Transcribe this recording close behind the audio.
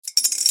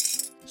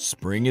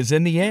Spring is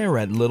in the air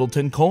at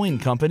Littleton Coin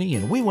Company,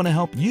 and we want to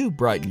help you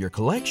brighten your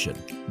collection.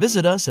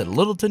 Visit us at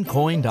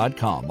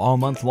littletoncoin.com all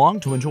month long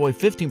to enjoy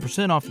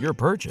 15% off your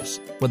purchase.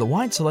 With a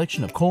wide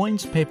selection of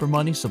coins, paper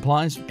money,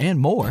 supplies, and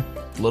more,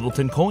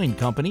 Littleton Coin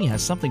Company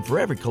has something for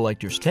every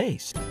collector's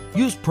taste.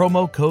 Use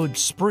promo code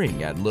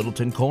SPRING at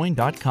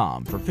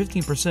littletoncoin.com for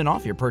 15%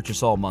 off your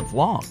purchase all month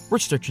long.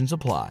 Restrictions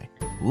apply.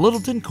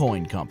 Littleton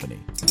Coin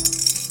Company.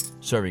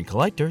 Serving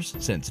collectors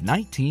since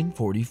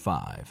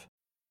 1945.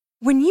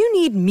 When you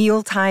need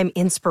mealtime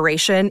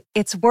inspiration,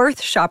 it's worth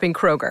shopping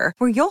Kroger,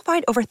 where you'll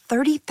find over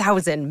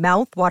 30,000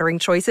 mouth-watering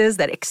choices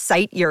that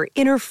excite your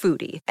inner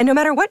foodie. And no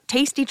matter what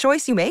tasty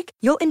choice you make,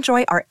 you'll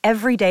enjoy our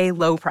everyday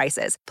low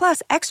prices,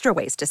 plus extra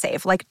ways to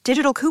save, like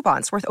digital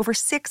coupons worth over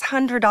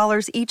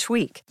 $600 each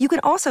week. You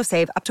can also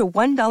save up to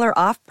 $1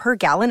 off per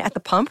gallon at the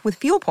pump with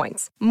fuel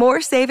points.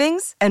 More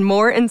savings and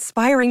more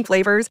inspiring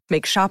flavors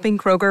make shopping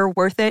Kroger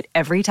worth it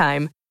every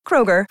time.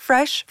 Kroger,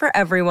 fresh for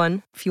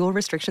everyone. Fuel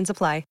restrictions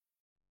apply.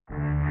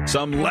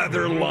 Some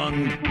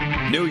leather-lunged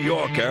New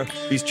Yorker.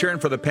 He's cheering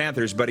for the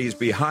Panthers, but he's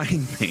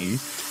behind me,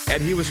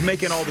 and he was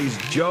making all these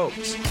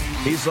jokes.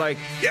 He's like,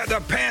 yeah,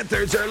 the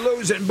Panthers are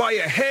losing by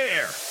a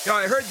hair. You know,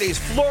 I heard these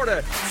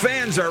Florida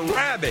fans are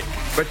rabid,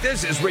 but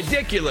this is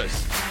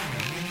ridiculous.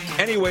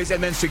 Anyways,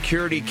 and then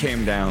security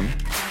came down.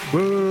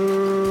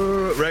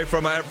 Woo, right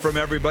from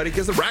everybody,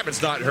 because the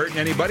rabbit's not hurting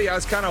anybody. I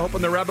was kind of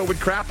hoping the rabbit would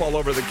crap all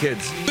over the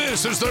kids.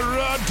 This is the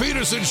Rod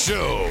Peterson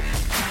Show.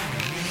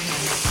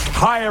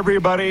 Hi,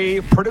 everybody.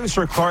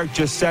 Producer Clark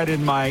just said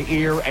in my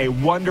ear, a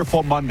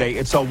wonderful Monday.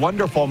 It's a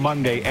wonderful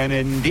Monday, and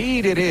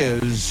indeed it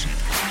is,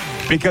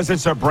 because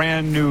it's a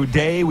brand new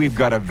day. We've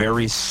got a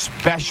very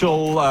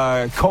special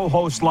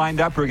co-host lined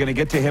up. We're going to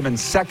get to him in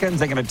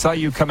seconds. I'm going to tell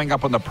you coming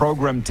up on the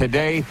program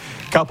today,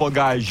 a couple of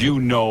guys you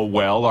know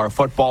well. Our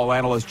football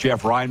analyst,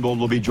 Jeff Reinbold,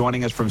 will be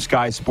joining us from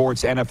Sky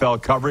Sports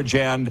NFL coverage,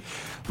 and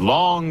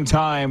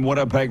longtime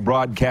Winnipeg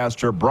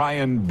broadcaster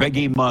Brian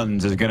Biggie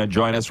Munz is going to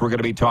join us. We're going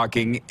to be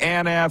talking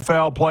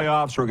NFL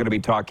playoffs. We're going to be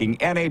talking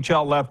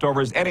NHL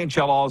leftovers,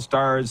 NHL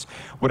All-Stars,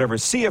 whatever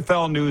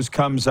CFL news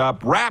comes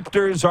up.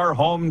 Raptors are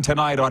home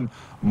tonight on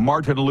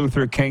Martin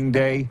Luther King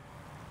Day.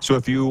 So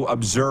if you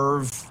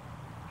observe,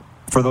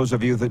 for those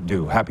of you that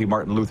do, happy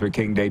Martin Luther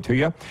King Day to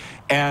you.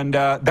 And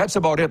that's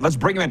about it. Let's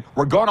bring him in.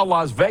 We're going to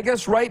Las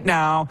Vegas right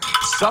now,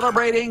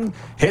 celebrating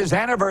his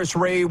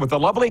anniversary with the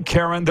lovely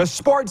Karen, the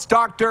sports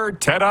doctor,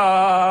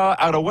 ta-da,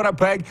 out of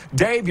Winnipeg.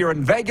 Dave, you're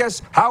in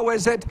Vegas. How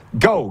is it?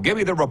 Go. Give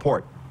me the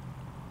report.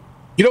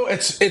 You know,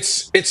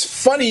 it's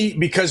funny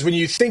because when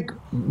you think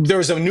there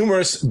was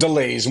numerous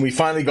delays and we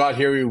finally got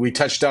here, we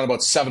touched down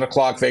about 7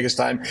 o'clock Vegas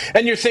time,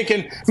 and you're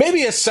thinking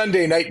maybe a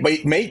Sunday night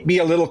might be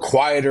a little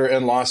quieter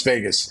in Las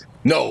Vegas.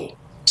 No.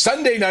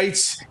 Sunday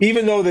nights,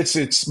 even though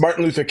it's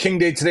Martin Luther King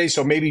Day today,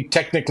 so maybe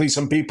technically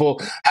some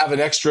people have an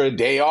extra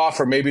day off,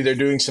 or maybe they're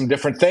doing some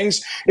different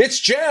things. It's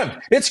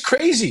jammed. It's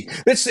crazy.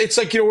 It's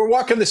like, we're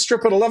walking the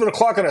strip at 11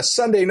 o'clock on a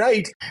Sunday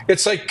night.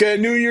 It's like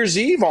New Year's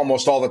Eve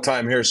almost all the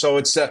time here. So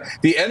it's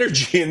the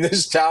energy in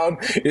this town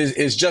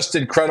is just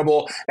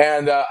incredible.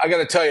 And I got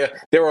to tell you,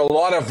 there were a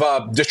lot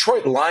of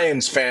Detroit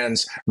Lions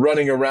fans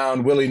running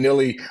around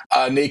willy-nilly,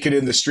 naked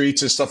in the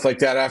streets and stuff like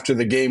that after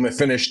the game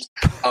finished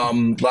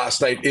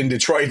last night in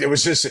Detroit. It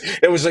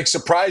was like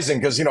surprising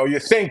because, you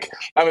think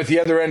I'm at the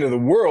other end of the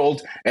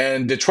world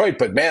and Detroit,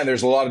 but man,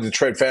 there's a lot of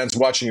Detroit fans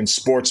watching in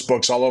sports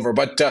books all over.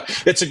 But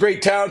it's a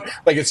great town.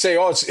 Like I'd say,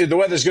 the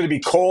weather's going to be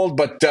cold,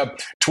 but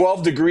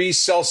 12 degrees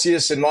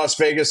Celsius in Las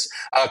Vegas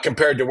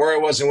compared to where I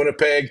was in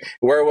Winnipeg,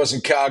 where I was in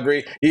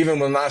Calgary. Even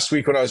last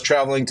week when I was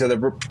traveling to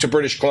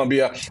British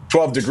Columbia,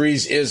 12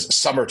 degrees is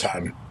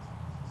summertime.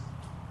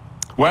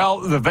 Well,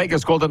 the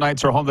Vegas Golden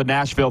Knights are home to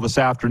Nashville this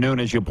afternoon,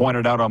 as you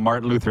pointed out, on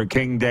Martin Luther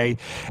King Day.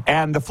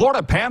 And the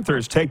Florida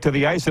Panthers take to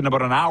the ice in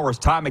about an hour's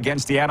time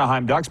against the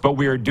Anaheim Ducks. But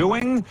we are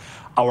doing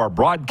our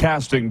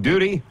broadcasting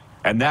duty,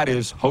 and that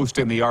is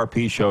hosting the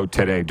RP show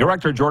today.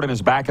 Director Jordan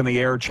is back in the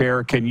air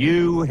chair. Can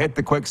you hit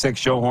the quick six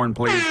show horn,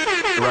 please,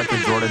 Director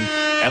Jordan?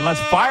 And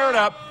let's fire it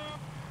up.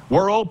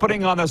 We're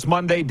opening on this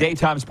Monday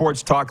daytime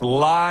sports talk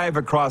live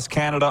across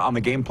Canada on the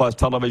Game Plus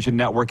television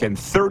network in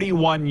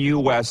 31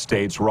 U.S.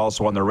 states. We're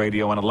also on the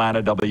radio in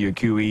Atlanta,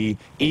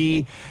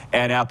 WQEE,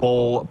 and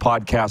Apple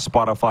Podcasts,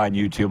 Spotify, and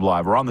YouTube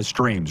Live. We're on the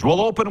streams. We'll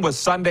open with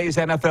Sunday's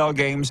NFL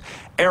games.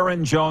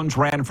 Aaron Jones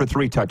ran for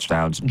 3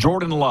 touchdowns.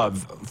 Jordan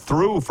Love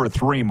threw for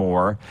 3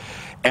 more.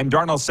 And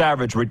Darnell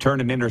Savage returned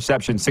an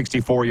interception,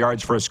 64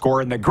 yards for a score.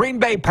 And the Green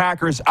Bay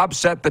Packers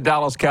upset the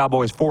Dallas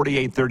Cowboys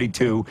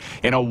 48-32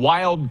 in a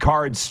wild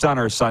card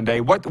stunner Sunday.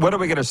 What are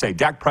we going to say?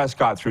 Dak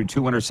Prescott threw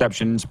 2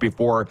 interceptions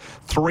before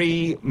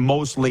 3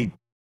 mostly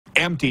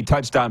empty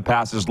touchdown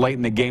passes late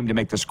in the game to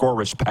make the score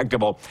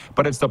respectable.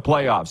 But it's the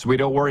playoffs. We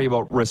don't worry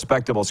about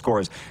respectable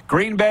scores.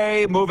 Green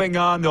Bay moving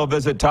on. They'll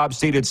visit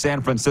top-seeded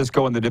San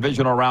Francisco in the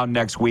divisional round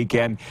next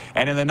weekend.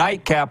 And in the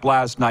nightcap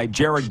last night,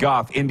 Jared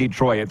Goff in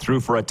Detroit threw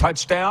for a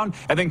touchdown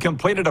and then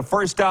completed a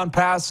first down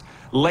pass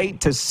late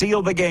to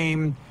seal the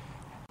game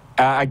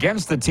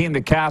against the team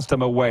that cast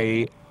him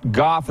away.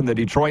 Goff and the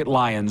Detroit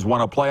Lions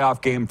won a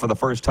playoff game for the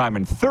first time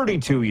in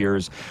 32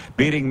 years,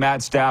 beating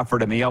Matt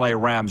Stafford and the LA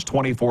Rams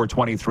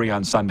 24-23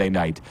 on Sunday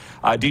night.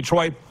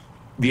 Detroit,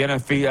 the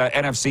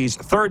NFC's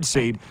third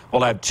seed,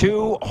 will have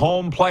 2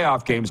 home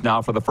playoff games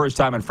now for the first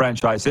time in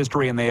franchise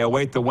history, and they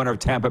await the winner of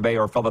Tampa Bay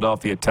or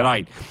Philadelphia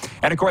tonight.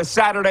 And, of course,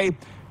 Saturday,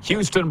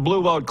 Houston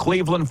blew out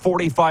Cleveland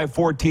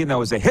 45-14. That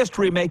was a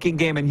history-making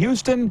game in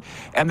Houston,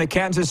 and the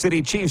Kansas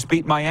City Chiefs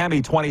beat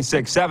Miami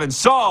 26-7.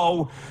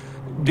 So,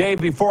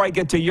 Dave, before I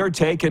get to your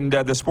take, and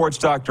the sports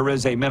doctor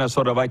is a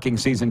Minnesota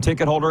Vikings season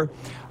ticket holder,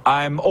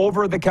 I'm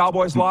over the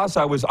Cowboys' loss.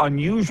 I was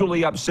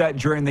unusually upset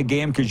during the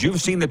game because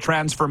you've seen the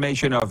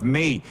transformation of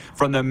me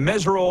from the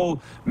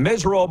miserable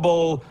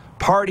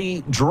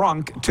party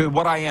drunk to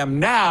what I am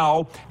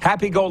now,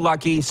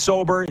 happy-go-lucky,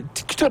 sober,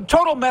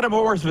 total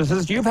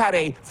metamorphosis. You've had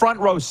a front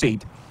row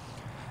seat.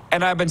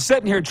 And I've been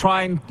sitting here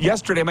trying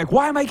yesterday. I'm like,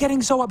 why am I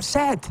getting so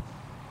upset?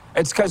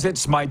 It's because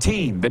it's my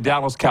team, the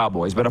Dallas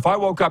Cowboys. But if I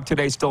woke up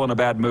today still in a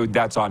bad mood,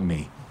 that's on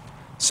me.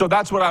 So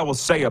that's what I will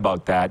say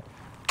about that.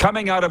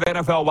 Coming out of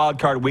NFL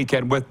Wildcard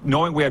weekend, with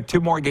knowing we have 2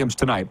 more games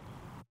tonight,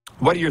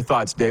 what are your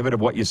thoughts, David,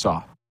 of what you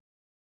saw?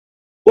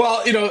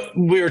 Well,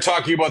 we were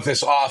talking about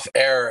this off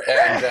air,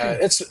 and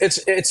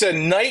it's a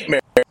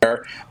nightmare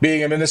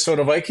being a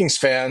Minnesota Vikings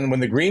fan when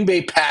the Green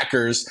Bay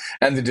Packers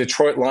and the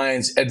Detroit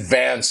Lions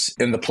advance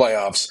in the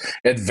playoffs.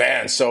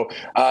 So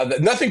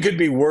nothing could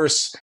be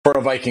worse for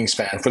a Vikings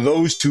fan, for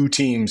those 2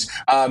 teams.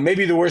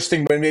 Maybe the worst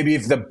thing, maybe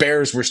if the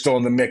Bears were still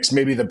in the mix,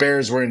 maybe the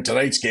Bears were in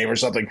tonight's game or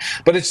something.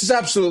 But it's just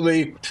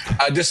absolutely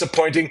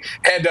disappointing.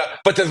 And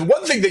but the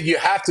one thing that you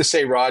have to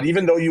say, Rod,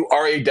 even though you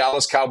are a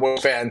Dallas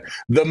Cowboys fan,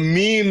 the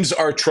memes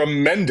are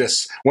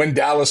tremendous when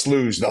Dallas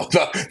lose. Though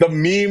the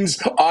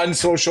memes on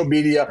social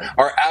media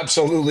are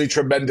absolutely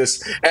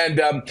tremendous. And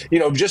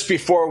just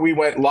before we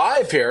went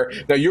live here,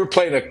 now you were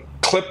playing a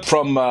clip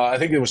from I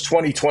think it was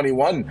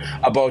 2021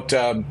 about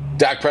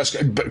Dak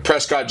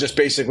Prescott just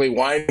basically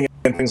whining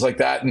and things like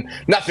that, and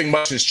nothing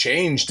much has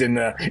changed in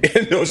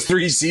those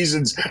 3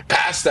 seasons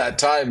past that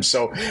time.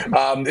 So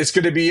it's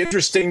going to be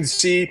interesting to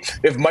see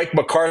if Mike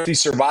McCarthy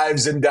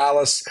survives in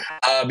Dallas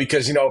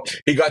because he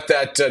got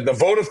that the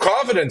vote of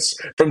confidence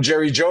from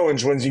Jerry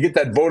Jones. When you get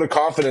that vote of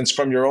confidence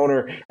from your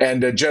owner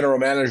and general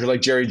manager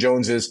like Jerry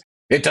Jones is,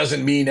 it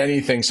doesn't mean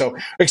anything. So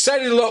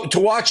excited to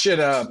watch it.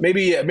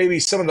 Maybe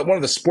one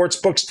of the sports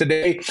books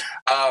today.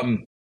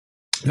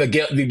 The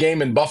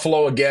game in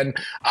Buffalo again,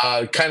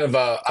 kind of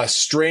a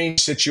strange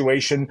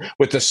situation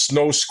with the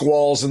snow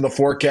squalls in the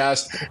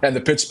forecast and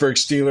the Pittsburgh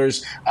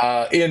Steelers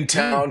in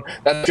town.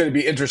 That's going to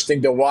be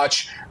interesting to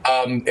watch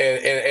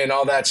and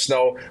all that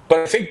snow. But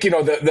I think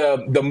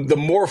the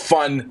more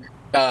fun.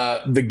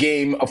 The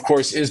game, of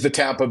course, is the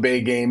Tampa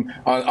Bay game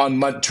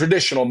on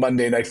traditional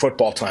Monday Night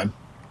Football time.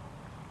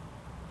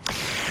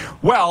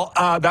 Well,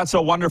 that's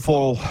a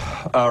wonderful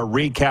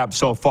recap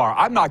so far.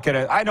 I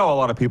know a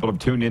lot of people have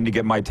tuned in to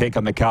get my take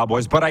on the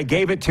Cowboys, but I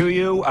gave it to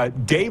you.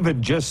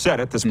 David just said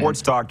it, the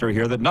sports doctor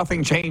here, that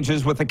nothing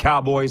changes with the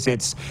Cowboys.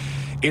 It's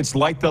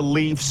like the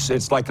Leafs.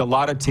 It's like a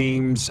lot of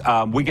teams.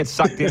 We get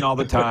sucked in all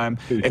the time.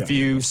 Yeah. If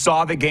you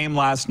saw the game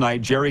last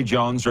night, Jerry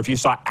Jones, or if you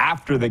saw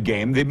after the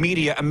game, the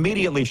media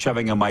immediately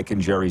shoving a mic in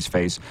Jerry's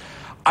face.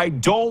 I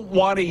don't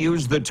want to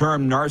use the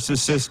term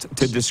narcissist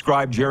to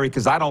describe Jerry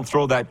because I don't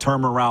throw that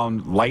term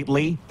around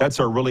lightly. That's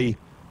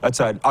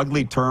an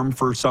ugly term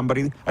for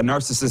somebody. A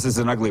narcissist is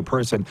an ugly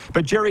person.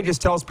 But Jerry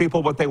just tells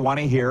people what they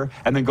want to hear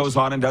and then goes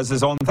on and does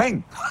his own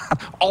thing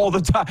all the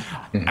time.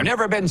 I've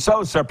never been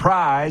so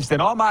surprised. In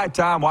all my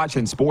time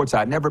watching sports,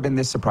 I've never been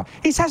this surprised.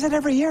 He says it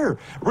every year.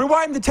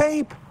 Rewind the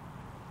tape.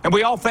 And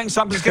we all think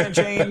something's going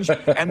to change.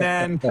 And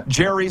then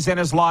Jerry's in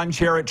his lawn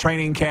chair at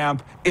training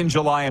camp in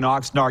July in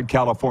Oxnard,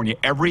 California.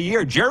 Every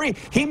year. Jerry,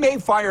 he may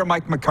fire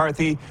Mike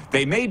McCarthy.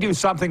 They may do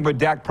something with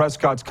Dak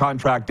Prescott's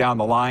contract down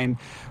the line.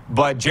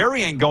 But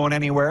Jerry ain't going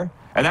anywhere.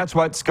 And that's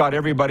what's got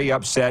everybody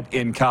upset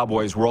in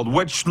Cowboys world,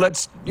 which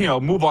let's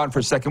move on for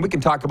a second. We can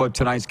talk about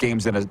tonight's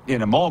games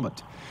in a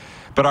moment.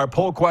 But our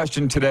poll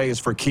question today is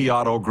for Key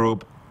Auto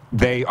Group.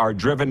 They are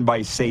driven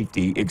by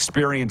safety.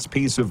 Experience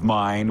peace of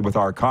mind with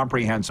our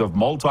comprehensive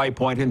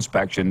multi-point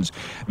inspections.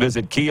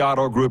 Visit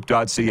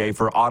keyautogroup.ca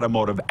for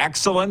automotive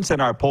excellence.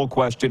 And our poll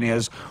question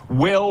is,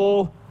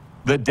 will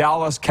the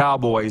Dallas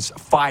Cowboys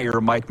fire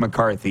Mike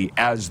McCarthy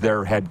as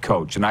their head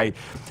coach? And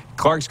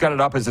Clark's got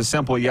it up as a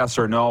simple yes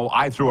or no.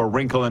 I threw a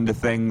wrinkle into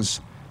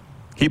things.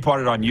 He put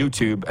it on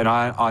YouTube. And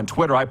on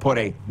Twitter, I put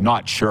a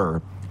not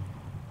sure.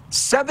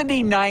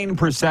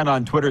 79%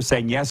 on Twitter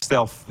saying yes,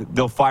 they'll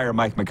fire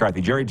Mike McCarthy.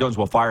 Jerry Jones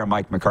will fire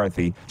Mike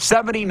McCarthy.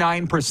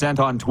 79%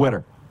 on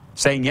Twitter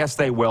saying yes,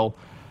 they will.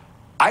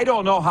 I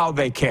don't know how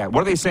they can.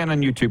 What are they saying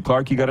on YouTube,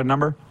 Clark? You got a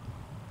number?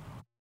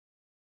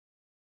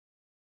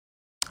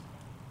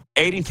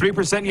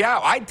 83%? Yeah,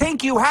 I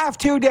think you have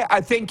to, Dave.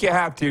 I think you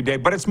have to,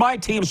 Dave. But it's my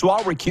team, so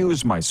I'll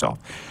recuse myself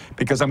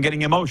because I'm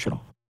getting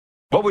emotional.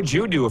 What would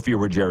you do if you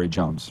were Jerry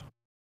Jones?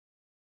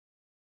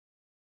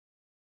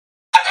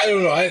 I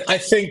don't know. I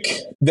think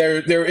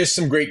there is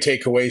some great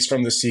takeaways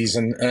from the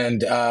season,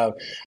 and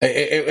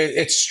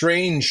it's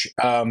strange.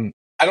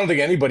 I don't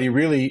think anybody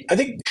really.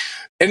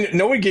 And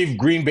no one gave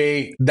Green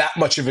Bay that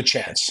much of a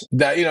chance.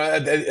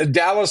 That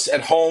Dallas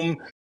at home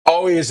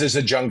always is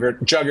a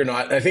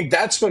juggernaut. And I think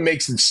that's what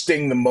makes it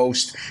sting the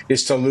most,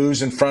 is to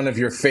lose in front of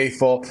your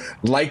faithful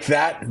like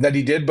that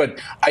he did. But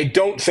I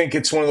don't think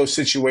it's one of those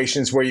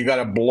situations where you got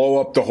to blow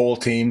up the whole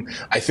team.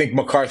 I think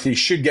McCarthy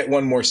should get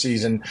one more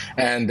season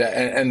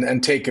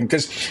and take him,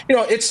 because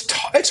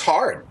it's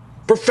hard.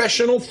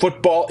 Professional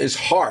football is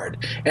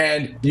hard,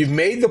 and you've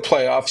made the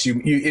playoffs.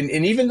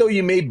 And even though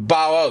you may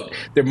bow out,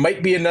 there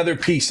might be another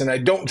piece. And I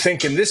don't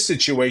think in this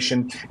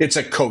situation it's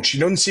a coach.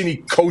 You don't see any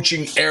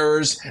coaching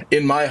errors,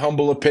 in my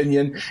humble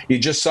opinion. You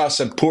just saw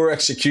some poor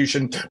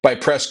execution by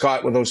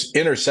Prescott with those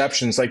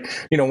interceptions.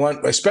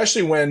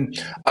 Especially when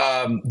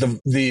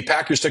the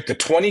Packers took the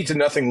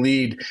 20-0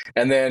 lead,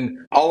 and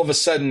then all of a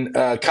sudden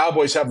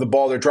Cowboys have the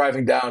ball. They're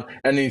driving down,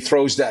 and then he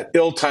throws that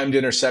ill-timed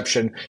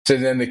interception to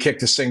then they kick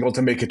the single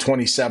to make it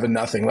 27-0.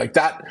 Like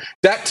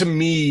that to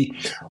me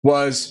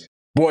was,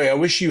 boy, I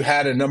wish you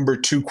had a number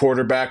 2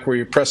 quarterback where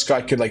your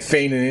Prescott could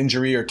feign an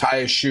injury or tie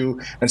a shoe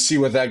and see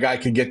what that guy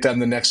could get done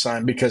the next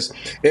time, because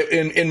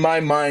in my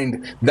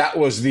mind, that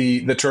was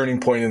the turning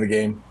point in the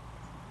game.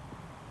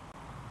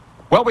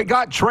 Well, we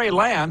got Trey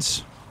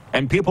Lance,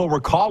 and people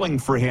were calling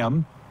for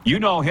him. You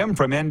know him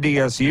from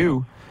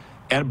NDSU.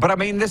 But I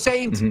mean, this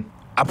ain't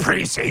a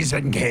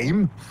preseason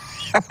game.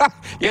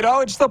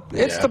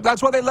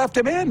 That's why they left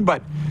him in.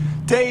 But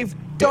Dave,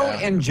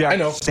 don't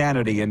inject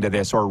sanity into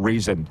this, or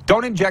reason.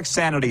 Don't inject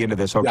sanity into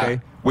this, okay? Yeah.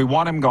 We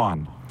want him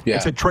gone. Yeah.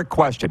 It's a trick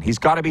question. He's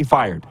got to be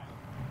fired.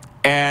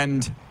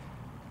 And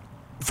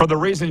for the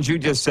reasons you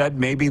just said,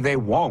 maybe they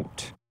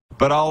won't.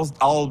 But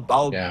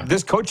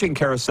this coaching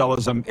carousel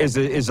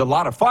is a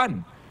lot of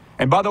fun.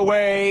 And by the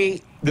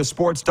way, the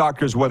sports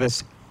doctor's with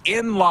us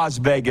in Las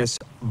Vegas,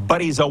 but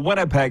he's a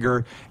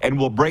Winnipegger, and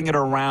we'll bring it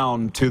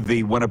around to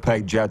the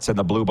Winnipeg Jets and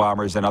the Blue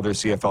Bombers and other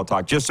CFL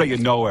talk, just so you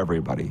know,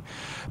 everybody.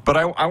 But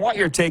I want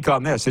your take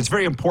on this. It's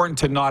very important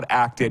to not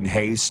act in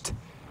haste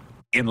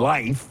in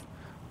life,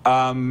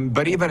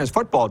 but even as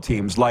football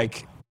teams,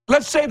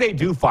 let's say they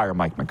do fire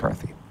Mike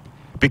McCarthy.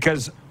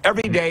 Because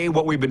every day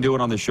what we've been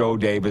doing on the show,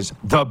 Dave, is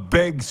the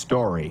big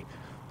story.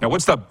 Now,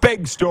 what's the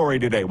big story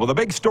today? Well, the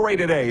big story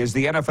today is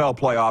the NFL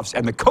playoffs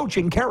and the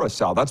coaching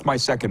carousel. That's my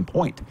second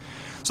point.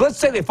 So let's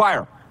say they fire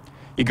him.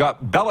 You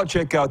got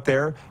Belichick out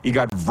there, you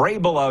got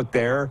Vrabel out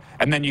there,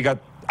 and then you got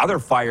other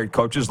fired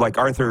coaches like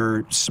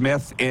Arthur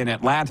Smith in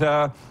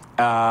Atlanta,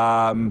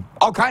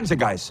 all kinds of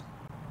guys.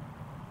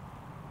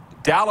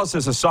 Dallas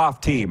is a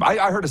soft team.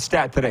 I heard a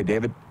stat today,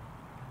 David.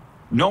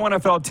 No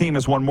NFL team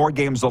has won more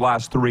games the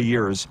last 3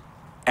 years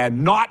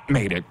and not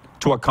made it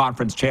to a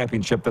conference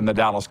championship than the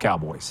Dallas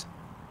Cowboys.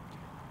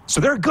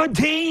 So they're a good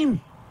team.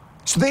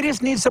 So they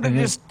just need somebody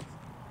to just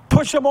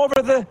push them over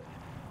the...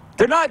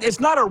 It's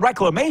not a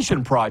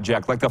reclamation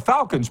project like the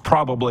Falcons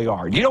probably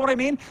are. You know what I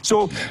mean?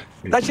 So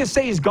let's just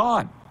say he's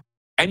gone.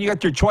 And you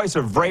got your choice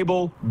of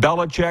Vrabel,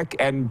 Belichick,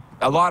 and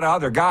a lot of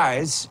other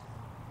guys.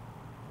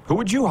 Who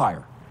would you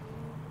hire?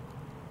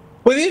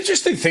 Well, the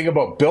interesting thing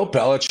about Bill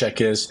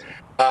Belichick is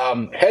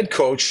head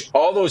coach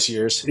all those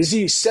years. Is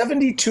he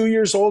 72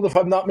 years old, if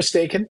I'm not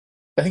mistaken?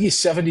 I think he's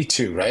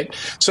 72, right?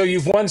 So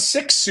you've won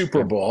 6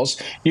 Super Bowls.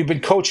 You've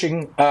been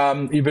coaching.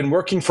 You've been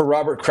working for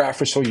Robert Kraft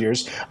for so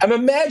years. I'm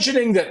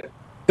imagining that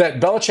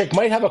Belichick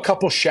might have a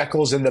couple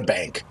shekels in the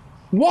bank.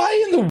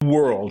 Why in the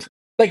world?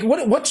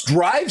 What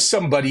drives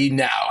somebody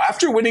now,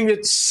 after winning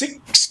it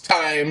 6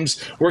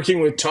 times,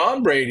 working with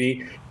Tom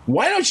Brady,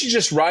 why don't you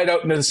just ride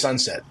out into the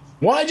sunset?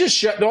 Why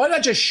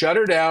not just shut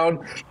her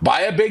down,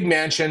 buy a big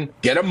mansion,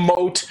 get a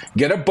moat,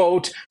 get a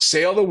boat,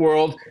 sail the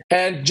world,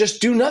 and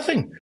just do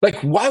nothing?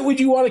 Why would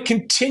you want to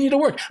continue to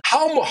work?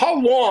 How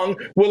long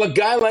will a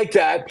guy like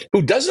that,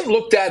 who doesn't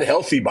look that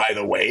healthy, by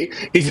the way,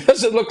 he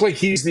doesn't look like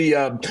he's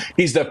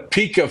the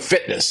peak of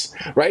fitness,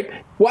 right?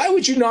 Why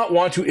would you not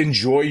want to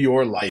enjoy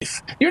your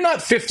life? You're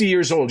not 50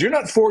 years old. You're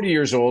not 40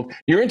 years old.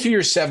 You're into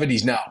your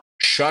 70s now.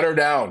 Shut her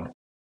down.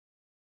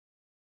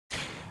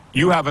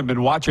 You haven't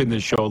been watching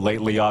this show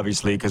lately,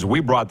 obviously, because we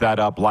brought that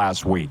up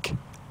last week.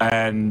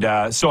 And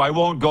so I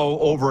won't go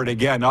over it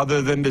again,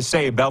 other than to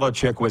say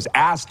Belichick was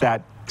asked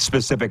that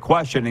specific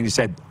question, and he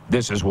said,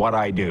 "This is what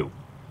I do."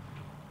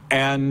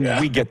 And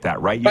we get that,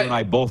 right? You and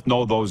I both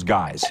know those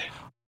guys.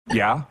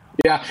 Yeah?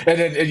 Yeah,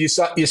 and you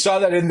saw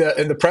that in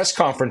the press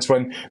conference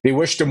when they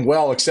wished him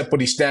well, except when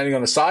he's standing on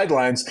the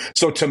sidelines.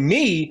 So to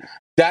me,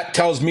 that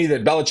tells me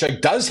that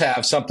Belichick does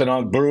have something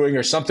on brewing,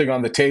 or something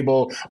on the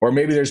table, or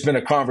maybe there's been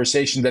a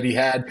conversation that he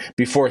had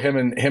before him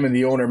and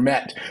the owner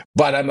met.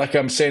 But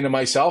I'm saying to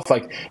myself,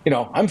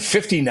 I'm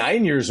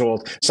 59 years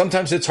old.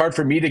 Sometimes it's hard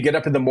for me to get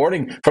up in the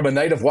morning from a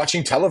night of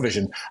watching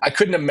television. I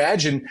couldn't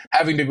imagine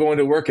having to go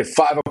into work at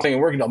 5 o'clock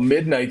and working till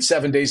midnight,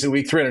 7 days a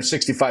week,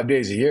 365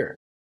 days a year.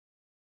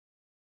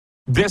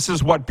 This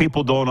is what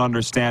people don't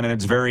understand, and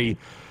it's very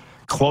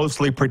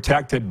closely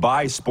protected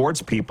by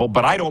sports people,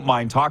 but I don't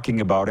mind talking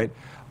about it.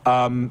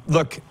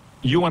 Look,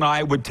 you and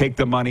I would take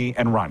the money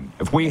and run.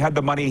 If we had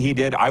the money he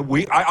did,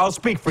 I'll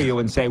speak for you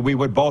and say we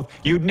would both.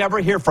 You'd never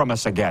hear from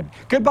us again.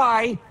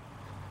 Goodbye.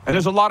 And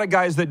there's a lot of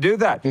guys that do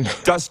that.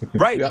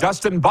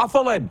 Dustin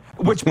Bufflin,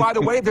 which, by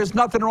the way, there's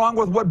nothing wrong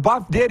with what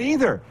Buff did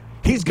either.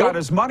 He's got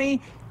his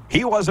money.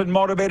 He wasn't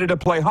motivated to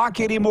play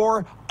hockey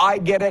anymore. I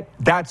get it.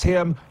 That's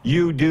him.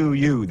 You do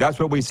you. That's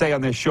what we say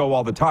on this show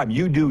all the time.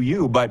 You do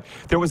you. But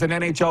there was an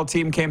NHL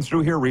team came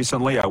through here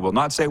recently. I will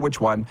not say which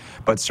one.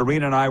 But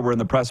Serena and I were in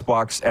the press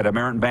box at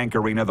American Bank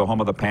Arena, the home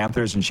of the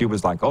Panthers, and she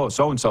was like, oh,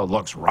 so-and-so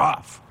looks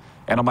rough.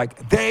 And I'm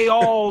like, they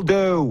all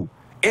do.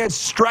 It's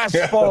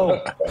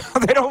stressful.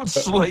 They don't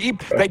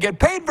sleep. They get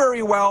paid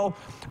very well,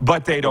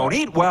 but they don't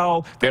eat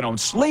well. They don't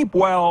sleep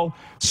well.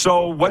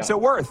 So what's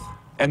it worth?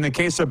 In the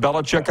case of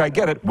Belichick, I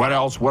get it. What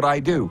else would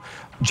I do?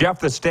 Jeff,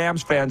 the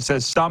Stamps fan,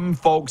 says some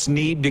folks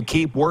need to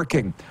keep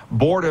working.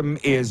 Boredom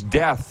is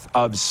death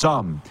of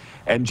some.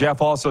 And Jeff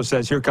also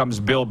says, here comes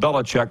Bill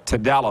Belichick to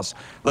Dallas.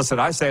 Listen,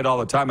 I say it all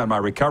the time in my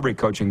recovery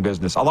coaching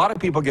business. A lot of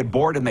people get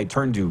bored and they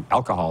turn to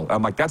alcohol.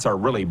 I'm like, that's a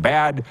really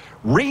bad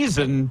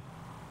reason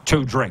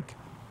to drink.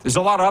 There's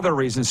a lot of other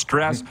reasons.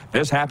 Stress,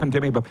 this happened to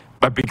me,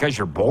 but because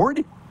you're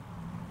bored?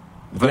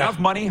 With enough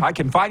money, I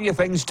can find you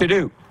things to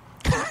do.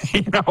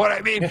 You know what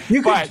I mean?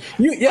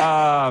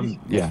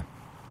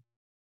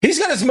 He's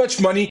got as much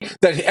money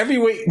that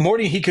every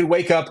morning he could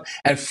wake up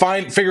and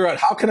figure out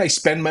how can I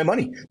spend my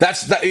money.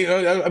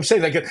 I'm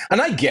saying, like,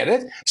 and I get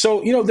it.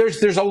 So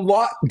there's a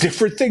lot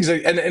different things,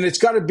 and it's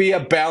got to be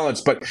a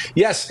balance. But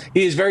yes,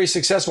 he is very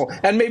successful,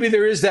 and maybe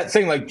there is that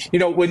thing, like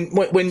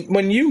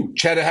when you,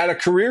 Chad, had a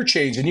career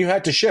change and you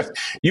had to shift,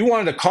 you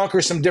wanted to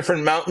conquer some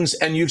different mountains,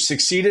 and you've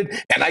succeeded,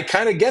 and I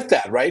kind of get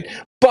that, right?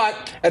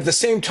 But at the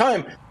same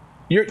time,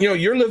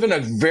 you're living a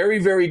very,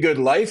 very good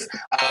life.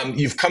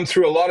 You've come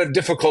through a lot of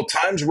difficult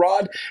times,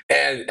 Rod,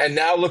 and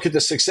now look at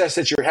the success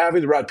that you're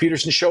having. The Rod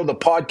Peterson Show, the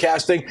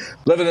podcasting,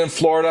 living in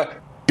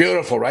Florida,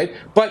 beautiful, right?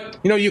 But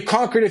you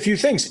conquered a few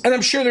things, and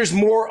I'm sure there's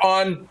more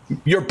on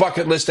your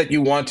bucket list that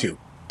you want to.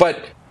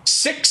 But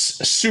 6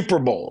 Super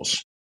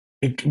Bowls,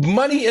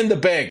 money in the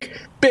bank,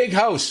 big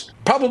house,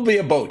 probably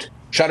a boat.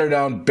 Shut her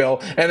down, Bill.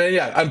 And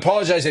I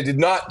apologize. I did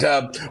not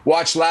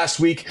watch last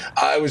week.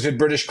 I was in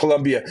British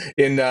Columbia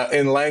in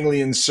Langley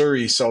and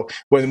Surrey. So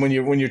when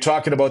you're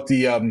talking about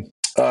the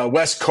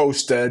West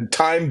Coast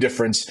time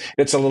difference,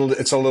 it's a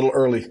little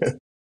early.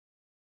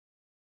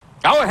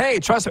 Oh,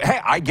 hey, trust me.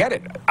 Hey, I get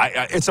it.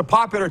 It's a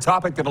popular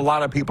topic that a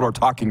lot of people are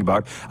talking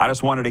about. I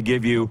just wanted to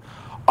give you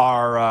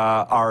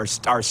our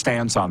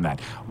stance on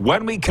that.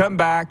 When we come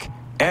back,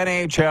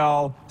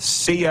 NHL,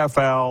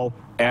 CFL,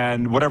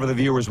 and whatever the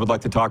viewers would like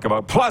to talk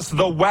about, plus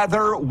the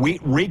weather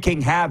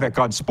wreaking havoc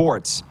on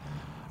sports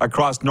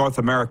across North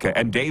America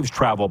and Dave's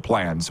travel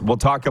plans. We'll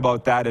talk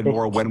about that and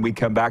more when we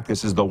come back.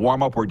 This is the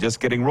warm-up. We're just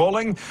getting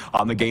rolling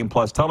on the Game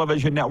Plus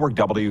Television Network,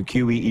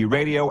 WQEE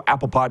Radio,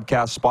 Apple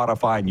Podcasts,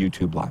 Spotify, and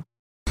YouTube Live.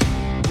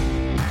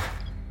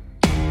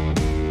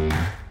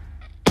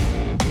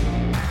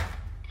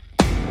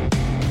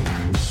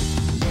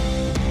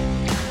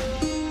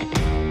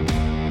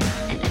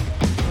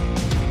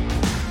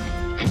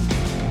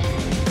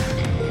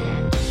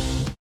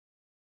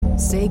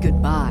 Say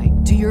goodbye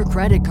to your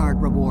credit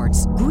card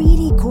rewards.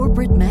 Greedy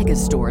corporate mega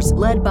stores,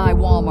 led by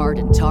Walmart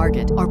and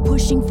Target, are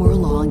pushing for a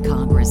law in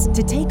Congress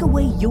to take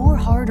away your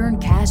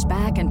hard-earned cash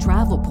back and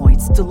travel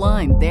points to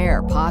line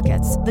their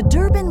pockets. The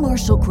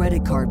Durbin-Marshall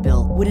credit card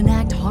bill would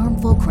enact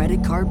harmful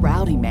credit card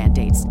routing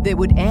mandates that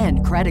would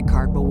end credit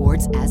card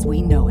rewards as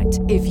we know it.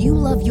 If you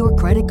love your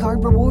credit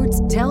card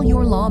rewards, tell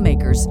your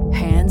lawmakers,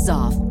 hands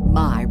off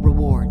my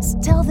rewards.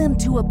 Tell them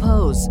to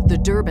oppose the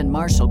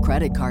Durbin-Marshall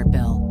credit card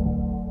bill.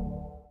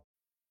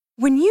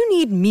 When you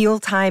need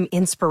mealtime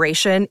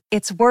inspiration,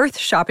 it's worth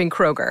shopping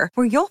Kroger,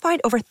 where you'll find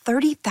over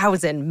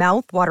 30,000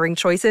 mouth-watering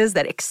choices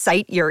that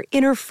excite your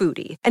inner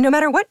foodie. And no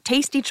matter what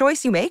tasty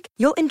choice you make,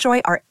 you'll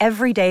enjoy our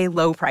everyday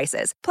low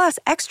prices, plus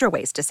extra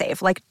ways to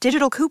save, like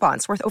digital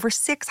coupons worth over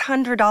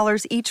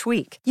 $600 each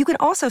week. You can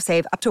also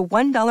save up to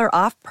 $1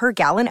 off per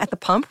gallon at the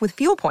pump with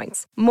fuel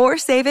points. More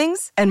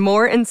savings and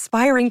more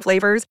inspiring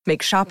flavors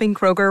make shopping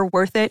Kroger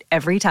worth it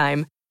every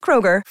time.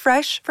 Kroger,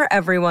 fresh for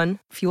everyone.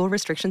 Fuel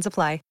restrictions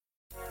apply.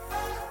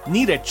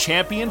 Need a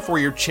champion for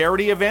your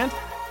charity event?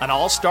 An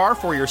all-star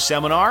for your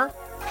seminar?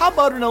 How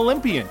about an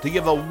Olympian to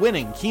give a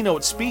winning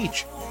keynote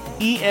speech?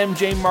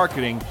 EMJ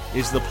Marketing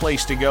is the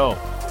place to go.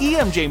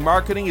 EMJ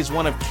Marketing is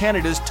one of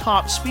Canada's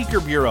top speaker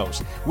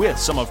bureaus, with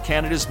some of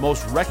Canada's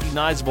most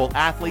recognizable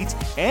athletes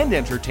and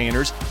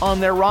entertainers on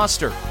their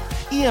roster.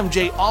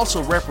 EMJ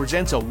also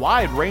represents a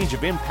wide range of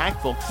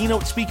impactful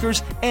keynote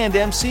speakers and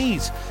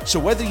MCs. So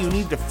whether you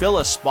need to fill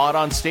a spot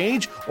on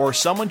stage or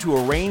someone to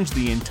arrange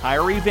the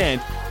entire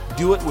event,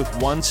 do it with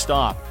one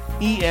stop,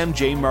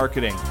 EMJ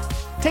Marketing.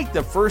 Take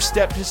the first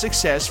step to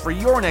success for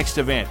your next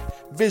event.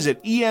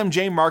 Visit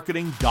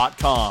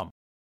emjmarketing.com.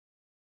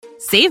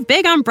 Save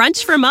big on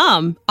brunch for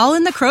mom, all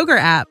in the Kroger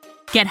app.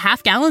 Get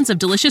half gallons of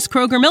delicious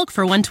Kroger milk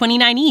for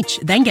 $1.29 each.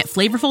 Then get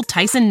flavorful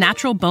Tyson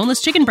natural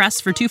boneless chicken breasts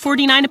for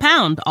 $2.49 a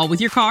pound, all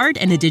with your card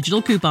and a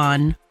digital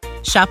coupon.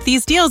 Shop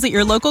these deals at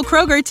your local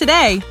Kroger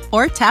today,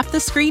 or tap the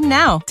screen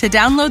now to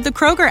download the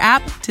Kroger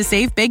app to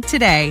save big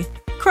today.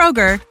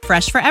 Kroger,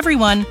 fresh for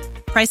everyone.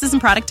 Prices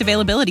and product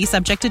availability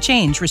subject to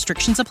change.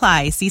 Restrictions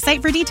apply. See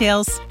site for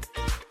details.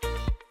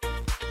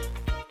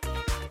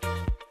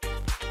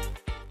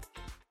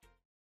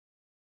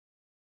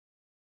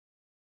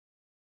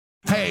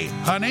 Hey,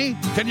 honey,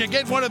 can you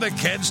get one of the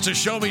kids to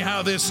show me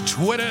how this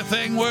Twitter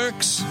thing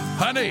works?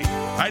 Honey,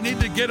 I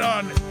need to get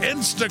on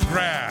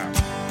Instagram.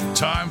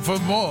 Time for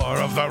more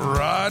of the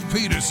Rod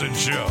Peterson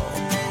Show.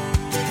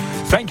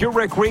 Thank you,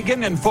 Rick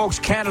Regan. And folks,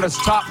 Canada's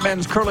top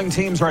men's curling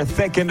teams are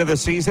thick into the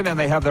season, and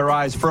they have their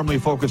eyes firmly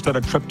focused on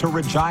a trip to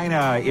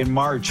Regina in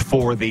March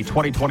for the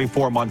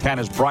 2024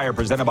 Montana's Brier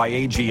presented by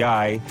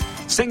AGI.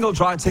 Single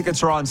draw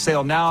tickets are on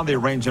sale now. They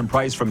range in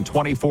price from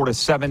 $24 to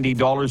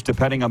 $70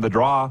 depending on the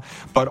draw.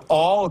 But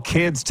all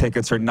kids'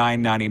 tickets are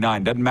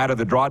 $9.99. Doesn't matter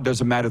the draw,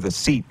 doesn't matter the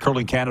seat.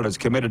 Curling Canada is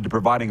committed to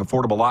providing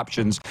affordable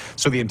options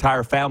so the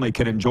entire family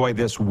can enjoy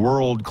this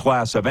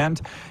world-class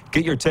event.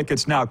 Get your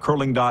tickets now,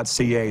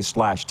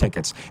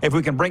 curling.ca/tickets. If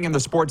we can bring in the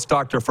sports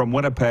doctor from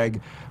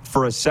Winnipeg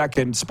for a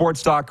second.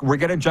 Sports doc, we're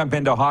going to jump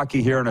into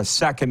hockey here in a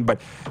second, but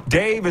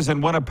Dave is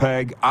in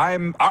Winnipeg.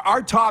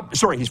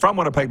 He's from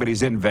Winnipeg, but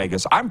he's in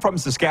Vegas. I'm from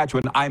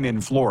Saskatchewan. I'm in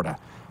Florida.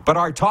 But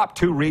our top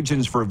two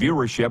regions for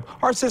viewership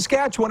are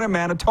Saskatchewan and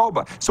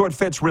Manitoba, so it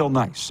fits real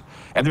nice.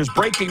 And there's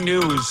breaking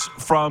news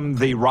from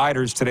the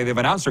Riders today. They've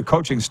announced their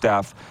coaching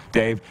staff,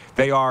 Dave.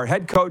 They are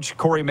head coach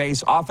Corey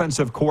Mace,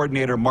 offensive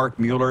coordinator Mark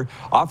Mueller,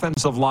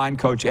 offensive line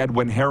coach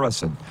Edwin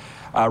Harrison,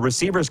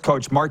 receivers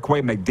coach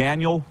Markway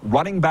McDaniel,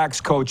 running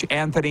backs coach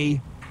Anthony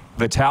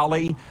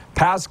Vitale,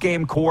 pass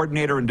game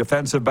coordinator and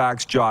defensive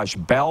backs Josh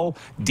Bell,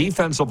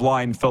 defensive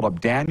line Philip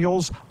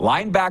Daniels,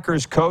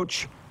 linebackers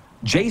coach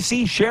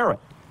J.C. Sherritt,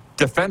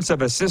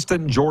 defensive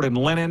assistant Jordan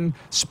Lennon,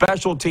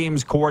 special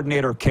teams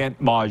coordinator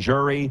Kent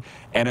Majuri,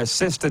 and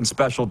assistant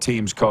special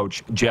teams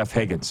coach Jeff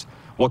Higgins.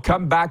 We'll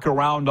come back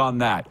around on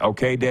that,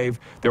 okay, Dave?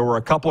 There were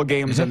a couple of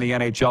games in the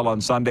NHL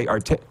on Sunday.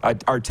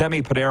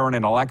 Artemi Panarin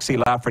and Alexei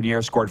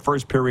Lafreniere scored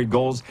first-period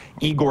goals.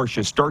 Igor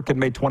Shesterkin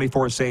made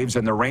 24 saves,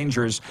 and the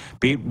Rangers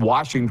beat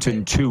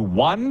Washington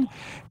 2-1.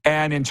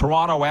 And in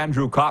Toronto,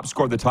 Andrew Kopp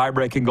scored the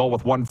tie-breaking goal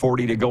with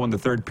 1:40 to go in the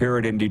third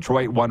period, and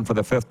Detroit won for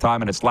the fifth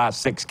time in its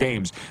last 6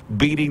 games,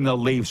 beating the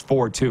Leafs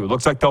 4-2.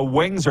 Looks like the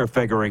Wings are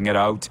figuring it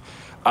out.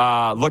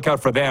 Look out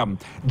for them.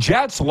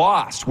 Jets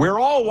lost. We're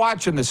all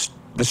watching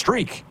the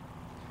streak,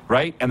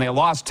 right? And they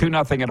lost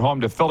 2-0 at home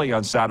to Philly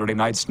on Saturday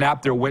night,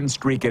 snapped their win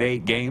streak at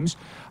 8 games.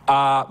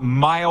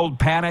 Mild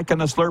panic in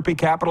the Slurpee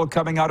capital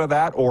coming out of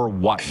that, or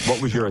what?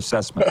 What was your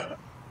assessment?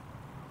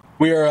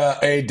 We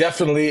are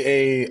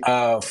definitely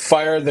a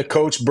fire the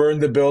coach, burn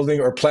the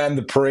building, or plan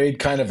the parade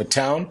kind of a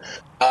town.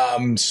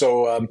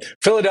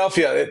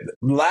 Philadelphia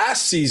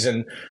last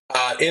season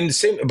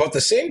about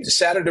the same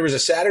Saturday, there was a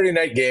Saturday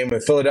night game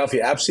and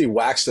Philadelphia absolutely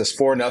waxed us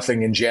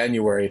 4-0 in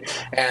January,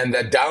 and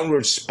that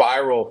downward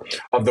spiral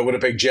of the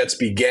Winnipeg Jets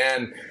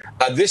began.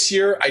 This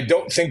year, I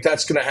don't think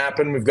that's going to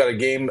happen. We've got a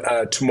game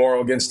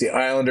tomorrow against the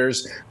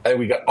Islanders.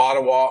 We got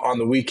Ottawa on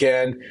the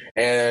weekend,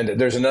 and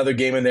there's another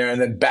game in there, and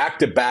then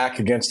back-to-back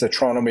against the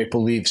Toronto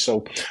Maple Leafs.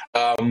 So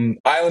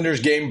Islanders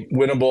game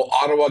winnable,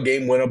 Ottawa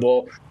game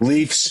winnable,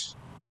 Leafs,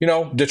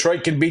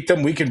 Detroit can beat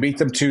them. We can beat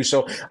them too.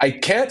 So I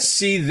can't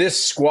see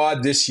this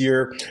squad this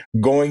year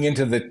going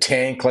into the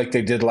tank like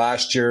they did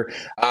last year.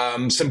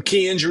 Some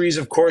key injuries,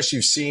 of course.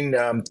 You've seen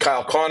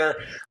Kyle Connor,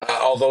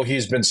 although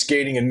he's been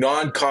skating a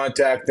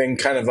non-contact thing,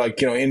 kind of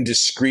like,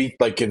 indiscreet,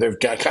 like they're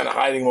kind of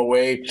hiding him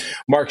away.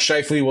 Mark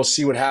Scheifele, we'll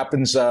see what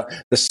happens, the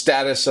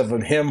status of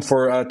him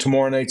for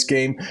tomorrow night's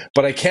game.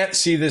 But I can't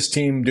see this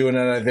team doing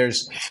it.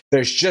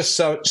 There's just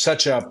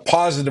such a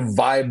positive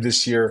vibe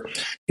this year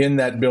in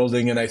that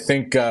building, and I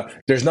think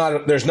there's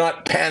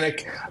not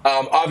panic.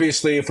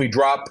 Obviously, if we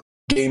drop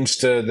games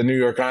to the New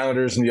York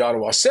Islanders and the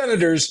Ottawa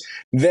Senators,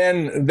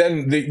 then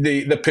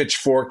the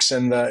pitchforks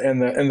and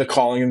the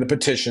calling and the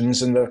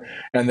petitions and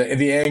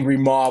the angry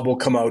mob will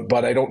come out.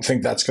 But I don't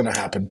think that's going to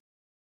happen.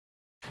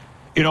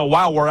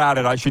 While we're at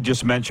it, I should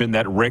just mention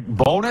that Rick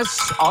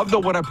Bowness of the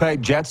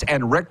Winnipeg Jets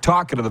and Rick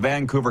Tocchet of the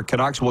Vancouver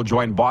Canucks will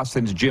join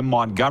Boston's Jim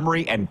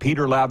Montgomery and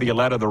Peter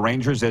Laviolette of the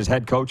Rangers as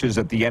head coaches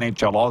at the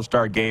NHL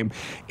All-Star Game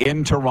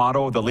in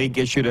Toronto. The league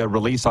issued a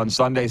release on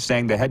Sunday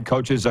saying the head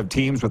coaches of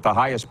teams with the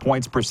highest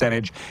points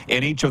percentage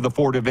in each of the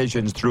 4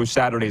 divisions through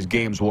Saturday's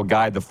games will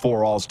guide the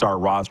 4 All-Star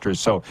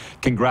rosters. So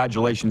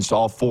congratulations to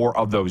all 4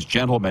 of those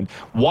gentlemen.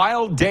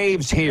 While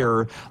Dave's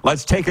here,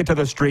 let's take it to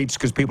the streets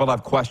because people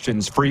have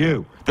questions for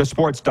you, the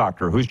sports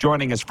doctor, who's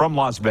joining us from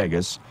Las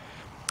Vegas.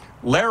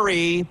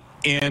 Larry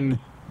in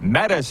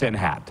Medicine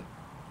Hat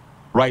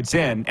writes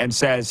in and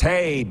says,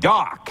 "Hey,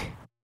 Doc,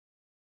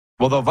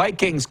 will the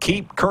Vikings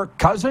keep Kirk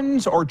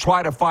Cousins or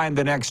try to find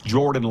the next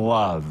Jordan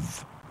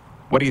Love?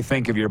 What do you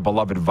think of your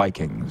beloved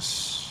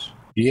Vikings?"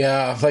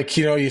 Yeah,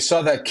 you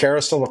saw that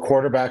carousel of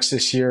quarterbacks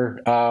this year.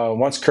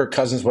 Once Kirk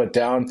Cousins went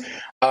down,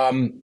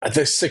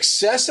 the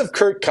success of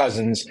Kirk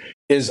Cousins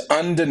is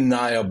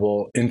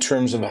undeniable in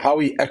terms of how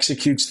he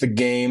executes the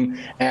game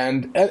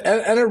and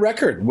a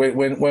record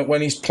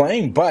when he's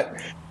playing. But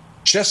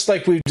just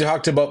like we've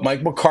talked about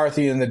Mike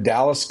McCarthy and the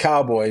Dallas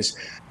Cowboys,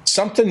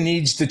 something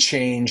needs to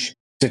change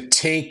to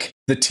take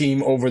the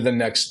team over to the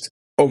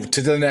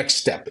next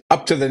step,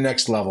 up to the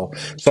next level.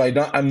 So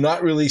I'm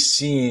not really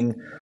seeing.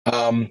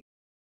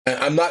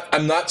 I'm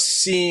not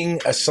seeing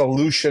a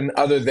solution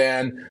other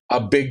than a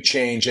big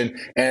change.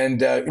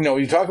 And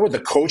you talk about the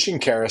coaching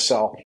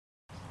carousel.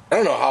 I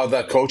don't know how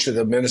that coach of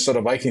the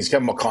Minnesota Vikings,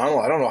 Kevin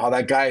McConnell, I don't know how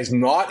that guy is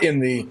not in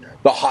the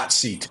hot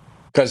seat.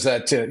 Because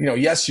that,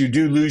 yes, you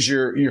do lose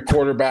your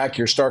quarterback,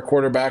 your star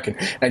quarterback,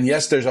 and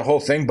yes, there's a whole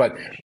thing, but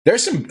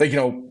there's some,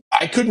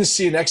 I couldn't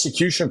see an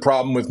execution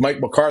problem with Mike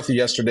McCarthy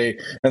yesterday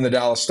and the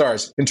Dallas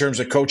Stars in terms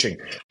of coaching.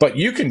 But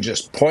you can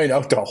just point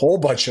out a whole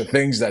bunch of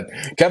things that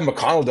Kevin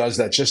McConnell does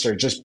that are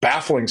just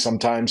baffling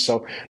sometimes.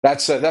 So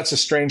that's a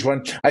strange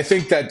one. I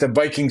think that the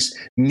Vikings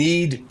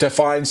need to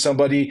find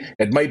somebody.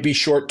 It might be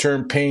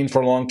short-term pain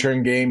for a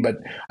long-term game, but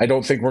I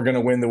don't think we're going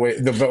to win the way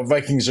the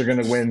Vikings are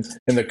going to win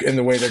in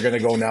the way they're going to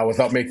go now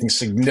without making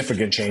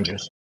significant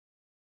changes.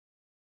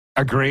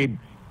 Agreed.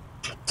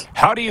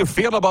 How do you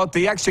feel about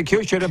the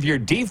execution of your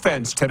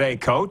defense today,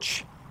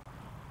 Coach?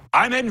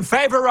 I'm in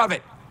favor of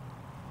it.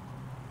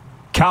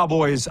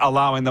 Cowboys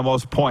allowing the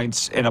most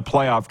points in a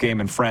playoff game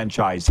in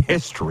franchise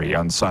history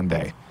on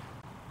Sunday.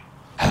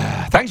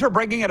 Thanks for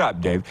bringing it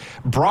up, Dave.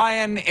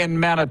 Brian in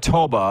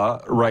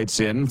Manitoba writes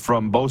in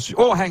from both.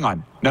 Oh, hang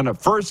on. No.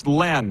 First,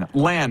 Len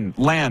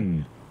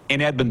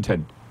in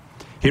Edmonton.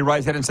 He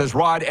writes in and says,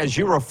 Rod, as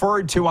you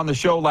referred to on the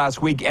show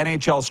last week,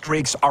 NHL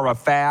streaks are a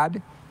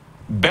fad.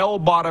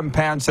 Bell-bottom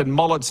pants and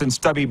mullets and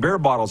stubby beer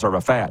bottles are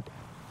a fad.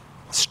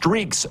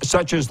 Streaks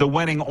such as the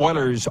winning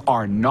Oilers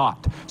are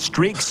not.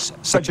 Streaks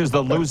such as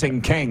the losing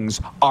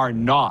Kings are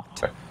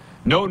not.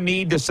 No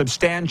need to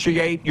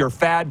substantiate your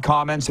fad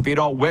comments if you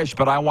don't wish,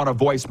 but I want to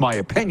voice my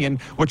opinion,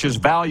 which is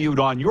valued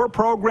on your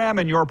program,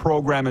 and your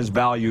program is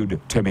valued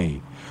to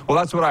me. Well,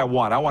 that's what I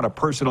want. I want a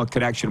personal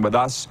connection with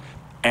us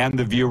and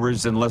the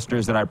viewers and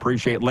listeners, and I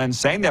appreciate Len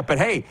saying that. But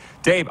hey,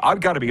 Dave, I've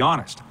got to be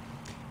honest.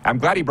 I'm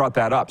glad he brought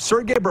that up.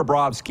 Sergei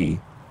Bobrovsky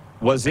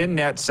was in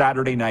net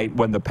Saturday night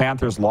when the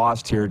Panthers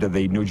lost here to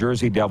the New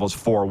Jersey Devils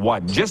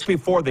 4-1. Just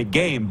before the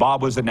game,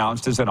 Bob was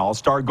announced as an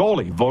all-star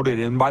goalie, voted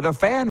in by the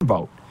fan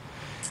vote.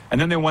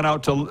 And then they went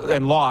out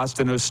and lost,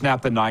 and it was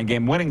snapped a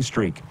 9-game winning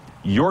streak.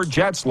 Your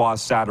Jets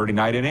lost Saturday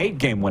night, an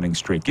 8-game winning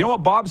streak. You know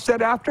what Bob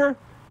said after?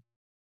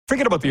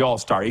 Forget about the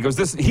all-star. He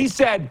goes, he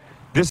said,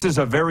 this is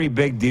a very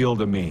big deal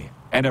to me.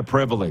 And a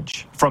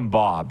privilege from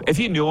Bob. If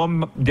you knew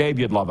him, Dave,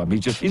 you'd love him.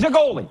 He's a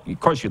goalie. Of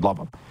course you'd love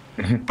him.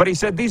 Mm-hmm. But he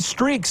said these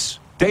streaks,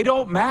 they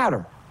don't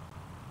matter.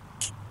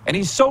 And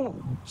he's so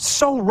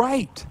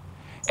right.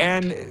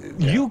 And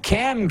you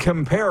can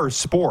compare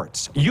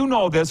sports. You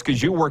know this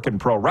because you work in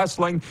pro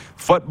wrestling,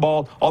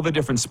 football, all the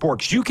different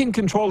sports. You can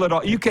control it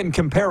all. You can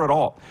compare it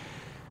all.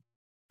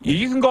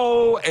 You can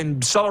go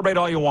and celebrate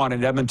all you want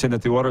in Edmonton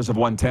that the Oilers have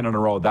won 10 in a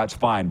row. That's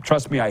fine.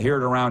 Trust me, I hear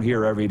it around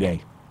here every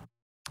day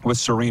with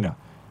Serena.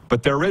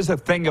 But there is a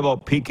thing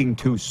about peaking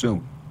too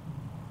soon.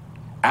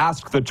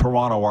 Ask the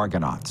Toronto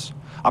Argonauts.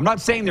 I'm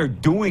not saying they're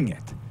doing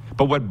it,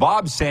 but what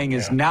Bob's saying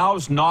is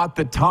now's not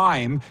the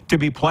time to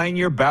be playing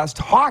your best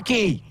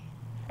hockey.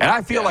 And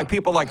I feel like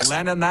people like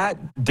Len and that,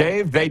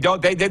 Dave, they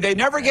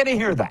never get to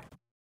hear that.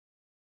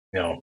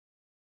 No.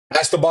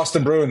 That's the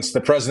Boston Bruins,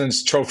 the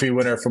President's Trophy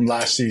winner from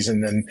last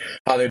season, and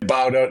how they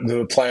bowed out into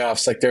the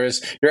playoffs.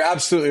 You're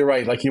absolutely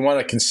right. Like, you want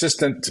a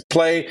consistent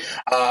play.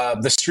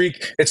 The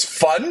streak, it's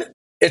fun.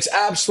 It's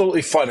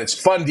absolutely fun. It's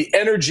fun. The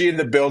energy in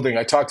the building.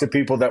 I talked to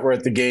people that were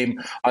at the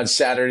game on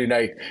Saturday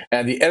night,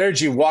 and the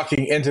energy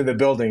walking into the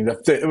building,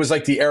 it was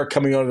like the air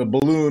coming out of the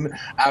balloon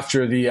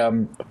after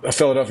the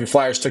Philadelphia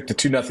Flyers took the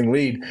 2-0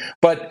 lead.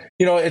 But,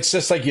 it's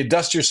just like you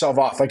dust yourself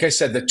off. Like I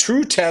said, the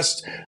true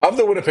test of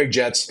the Winnipeg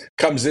Jets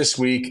comes this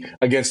week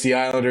against the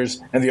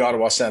Islanders and the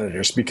Ottawa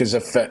Senators, because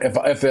if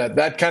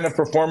that kind of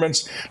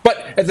performance, but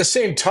at the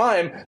same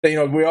time,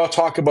 we all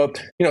talk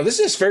about, this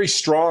is a very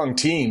strong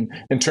team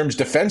in terms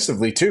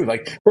defensively too.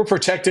 Like, we're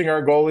protecting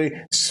our goalie.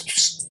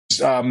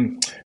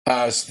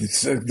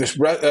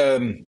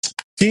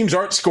 Teams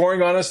aren't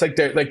scoring on us like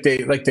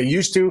they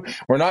used to.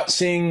 We're not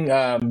seeing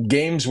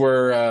games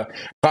where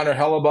Connor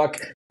Hellebuck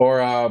or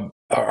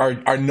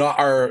are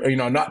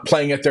not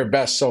playing at their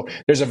best. So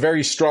there's a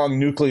very strong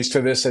nucleus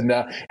to this. And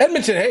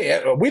Edmonton,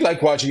 hey, we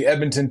like watching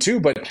Edmonton too,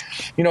 but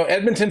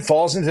Edmonton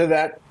falls into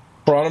that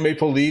Toronto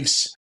Maple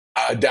Leafs,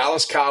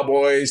 Dallas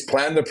Cowboys,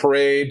 plan the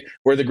parade,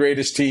 we're the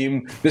greatest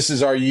team, this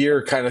is our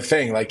year kind of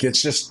thing. Like,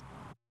 it's just,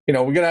 we're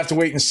going to have to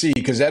wait and see,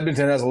 because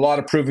Edmonton has a lot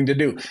of proving to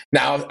do.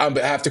 Now, I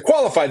have to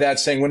qualify that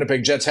saying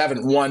Winnipeg Jets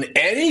haven't won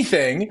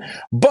anything,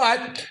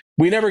 but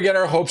we never get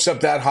our hopes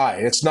up that high.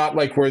 It's not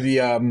like we're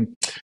the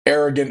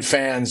arrogant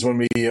fans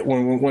when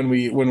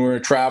we're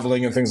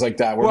traveling and things like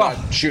that. We're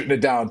not shooting it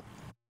down.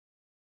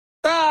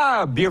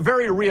 You're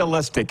very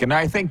realistic, and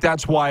I think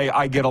that's why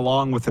I get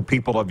along with the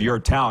people of your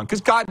town, because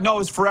God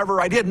knows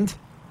forever I didn't.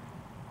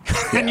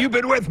 And you've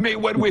been with me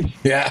when we...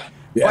 Yeah.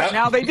 But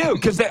now they do,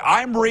 because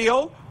I'm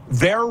real,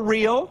 they're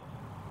real,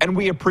 and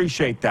we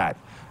appreciate that.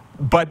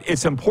 But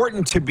it's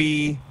important to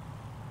be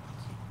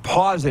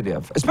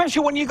positive,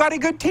 especially when you got a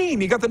good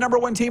team. You got the number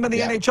one team in the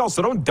NHL,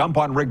 so don't dump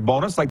on Rick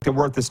Bowness like they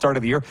were at the start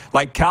of the year.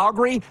 Like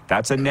Calgary,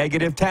 that's a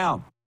negative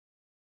town.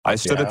 I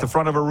stood at the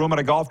front of a room at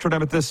a golf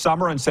tournament this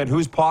summer and said,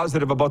 who's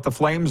positive about the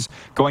Flames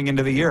going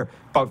into the year?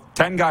 About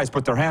 10 guys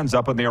put their hands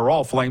up, and they were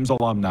all Flames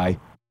alumni.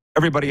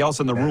 Everybody else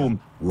in the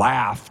room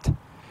laughed.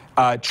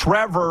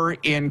 Trevor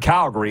in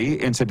Calgary,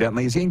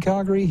 incidentally, is he in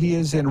Calgary? He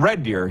is in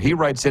Red Deer. He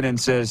writes in and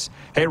says,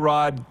 hey,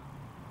 Rod,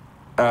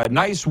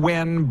 nice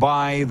win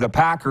by the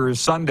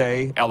Packers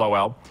Sunday,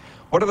 LOL.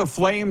 What do the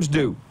Flames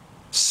do?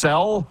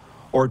 Sell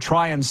or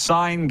try and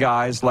sign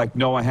guys like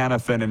Noah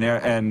Hannafin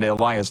and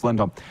Elias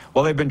Lindholm?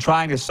 Well, they've been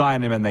trying to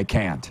sign him, and they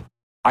can't.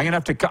 I'm going to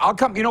have to – I'll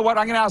come – you know what?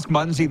 I'm going to ask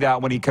Munzy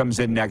that when he comes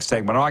in next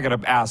segment. I'm not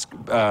going to ask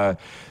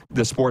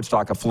the Sports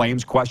Talk of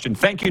Flames question.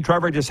 Thank you,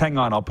 Trevor. Just hang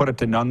on. I'll put it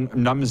to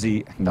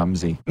Numsy.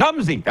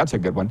 That's a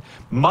good one.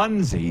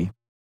 Munzy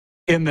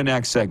in the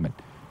next segment.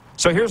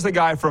 So here's the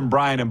guy from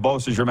Brian in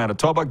Beausejour,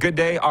 Manitoba. Good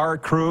day,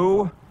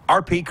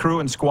 RP crew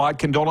and squad.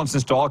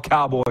 Condolences to all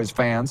Cowboys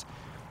fans.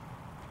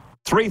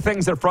 3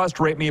 things that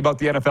frustrate me about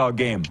the NFL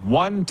game.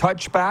 1,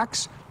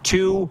 touchbacks.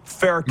 2,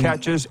 fair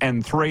catches.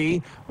 And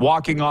 3,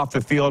 walking off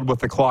the field with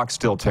the clock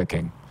still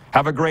ticking.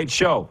 Have a great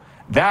show.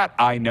 That,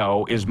 I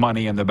know, is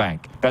money in the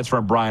bank. That's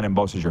from Brian in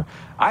Beausejour.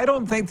 I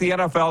don't think the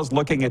NFL is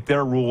looking at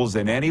their rules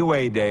in any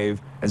way,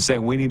 Dave, and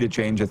saying we need to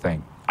change a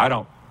thing. I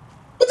don't.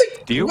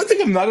 Do you? One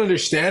thing I'm not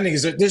understanding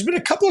is that there's been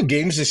a couple of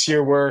games this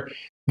year where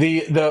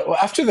the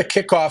after the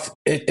kickoff,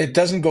 it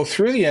doesn't go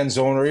through the end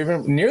zone or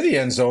even near the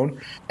end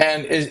zone.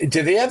 And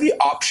do they have the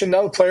option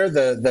now, the player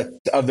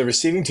of the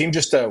receiving team,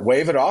 just to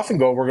wave it off and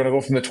go, we're going to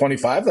go from the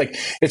 25? Like,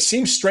 it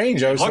seems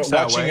strange. I was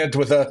watching it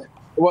with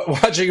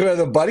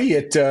a buddy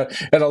at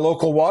a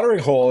local watering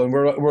hole, and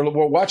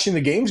we're watching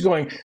the games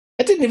going,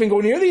 it didn't even go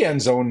near the end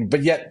zone,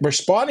 but yet we're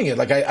spotting it.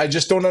 Like, I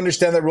just don't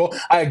understand that rule.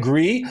 I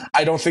agree.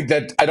 I don't think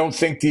the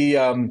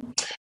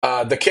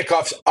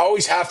kickoffs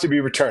always have to be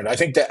returned. I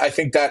think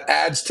that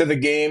adds to the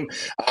game.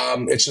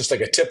 It's just like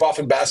a tip-off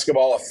in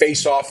basketball, a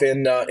face-off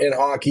in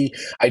hockey.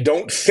 I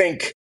don't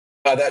think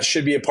that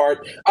should be a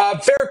part.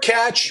 Fair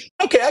catch.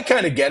 Okay, I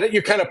kind of get it.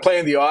 You're kind of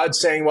playing the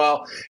odds, saying,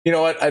 well, you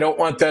know what? I don't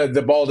want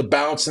the ball to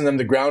bounce and them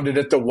to ground it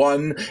at the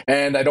 1,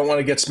 and I don't want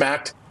to get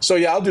smacked. So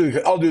yeah, I'll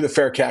do the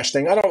fair catch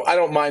thing. I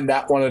don't mind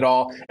that one at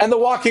all. And the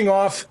walking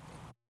off,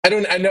 I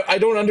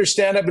don't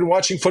understand. I've been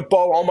watching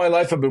football all my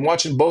life. I've been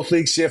watching both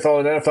leagues, CFL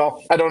and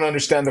NFL. I don't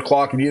understand the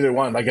clock in either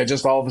one. Like, I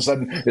just all of a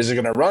sudden, is it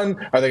going to run?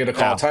 Are they going to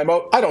call a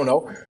timeout? I don't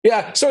know.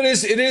 Yeah, so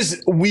it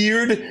is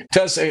weird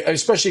to us,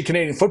 especially a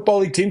Canadian Football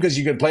League team, because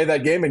you can play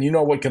that game and you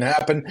know what can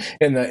happen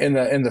in the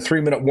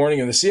 3-minute warning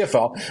in the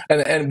CFL,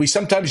 and we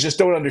sometimes just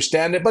don't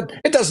understand it. But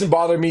it doesn't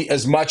bother me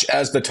as much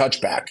as the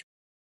touchback.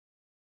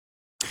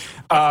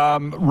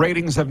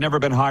 Ratings have never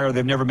been higher.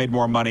 They've never made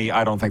more money.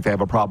 I don't think they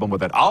have a problem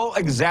with it. I'll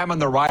examine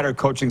the Rider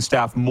coaching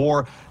staff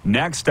more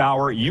next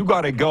hour. You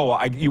got to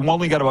go. You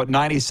only got about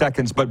 90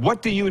 seconds. But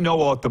what do you know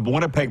about the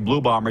Winnipeg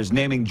Blue Bombers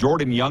naming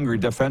Jordan Younger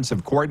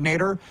defensive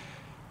coordinator?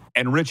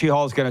 And Richie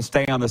Hall is going to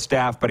stay on the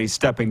staff, but he's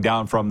stepping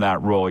down from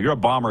that role. You're a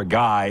Bomber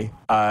guy.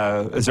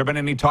 Has there been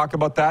any talk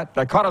about that?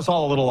 That caught us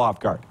all a little off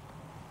guard.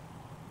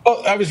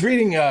 Well, I was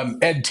reading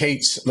Ed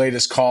Tate's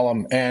latest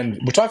column, and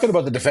we're talking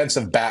about the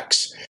defensive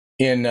backs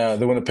in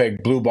the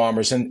Winnipeg Blue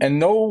Bombers, and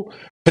no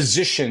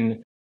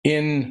position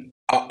in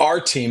our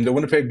team, the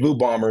Winnipeg Blue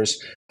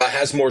Bombers,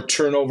 has more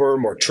turnover,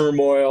 more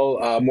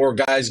turmoil, more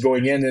guys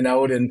going in and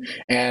out,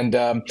 and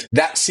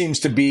that seems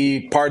to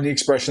be, pardon the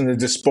expression, the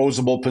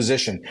disposable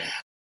position.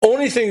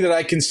 Only thing that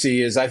I can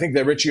see is I think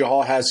that Richie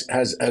Hall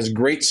has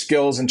great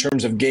skills in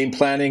terms of game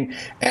planning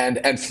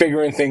and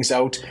figuring things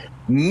out.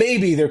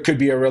 Maybe there could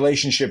be a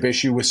relationship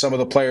issue with some of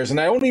the players, and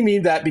I only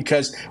mean that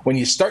because when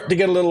you start to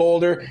get a little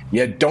older,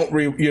 you don't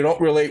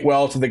relate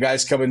well to the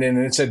guys coming in,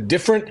 and it's a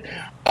different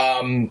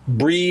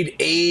breed,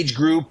 age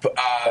group,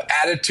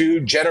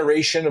 attitude,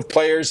 generation of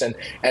players,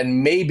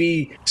 and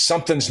maybe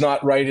something's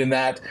not right in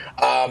that,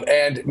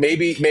 and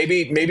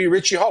maybe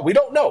Richie Hall. We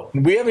don't know.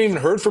 We haven't even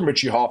heard from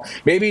Richie Hall.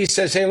 Maybe he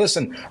says, "Hey,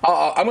 listen,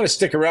 I'm going to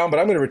stick around, but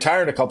I'm going to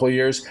retire in a couple of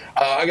years.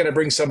 I'm going to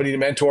bring somebody to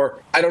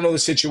mentor." I don't know the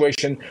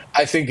situation.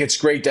 I think it's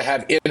great to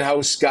have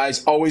in-house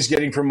guys always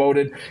getting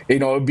promoted. You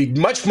know, it'd be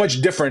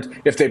much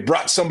different if they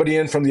brought somebody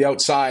in from the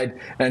outside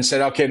and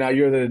said, "Okay, now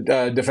you're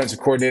the defensive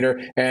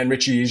coordinator, and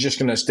Richie, he's just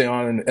going to stay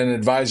on an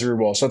advisory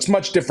role." So it's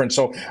much different.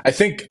 So I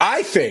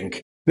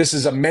think this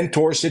is a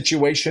mentor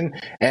situation,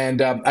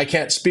 and I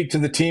can't speak to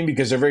the team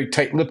because they're very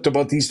tight-lipped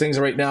about these things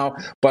right now.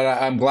 But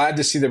I'm glad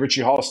to see that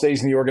Richie Hall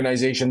stays in the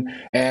organization,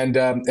 and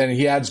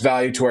he adds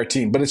value to our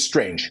team. But it's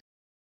strange.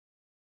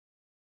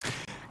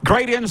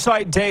 Great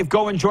insight, Dave.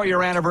 Go enjoy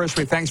your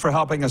anniversary. Thanks for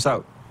helping us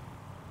out.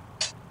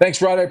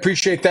 Thanks, Rod. I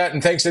appreciate that.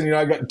 And thanks. And,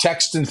 I got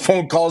texts and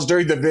phone calls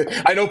during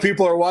the I know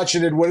people are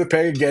watching in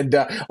Winnipeg and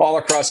all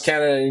across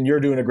Canada, and you're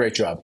doing a great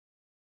job.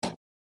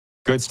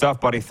 Good stuff,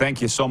 buddy. Thank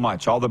you so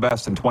much. All the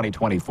best in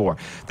 2024.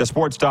 The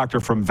sports doctor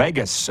from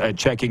Vegas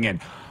checking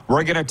in.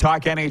 We're going to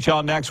talk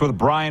NHL next with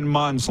Brian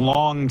Munz,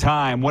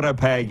 longtime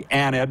Winnipeg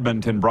and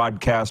Edmonton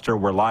broadcaster.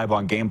 We're live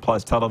on Game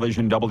Plus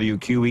Television,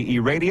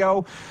 WQEE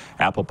Radio,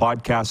 Apple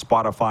Podcasts,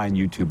 Spotify, and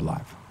YouTube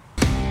Live.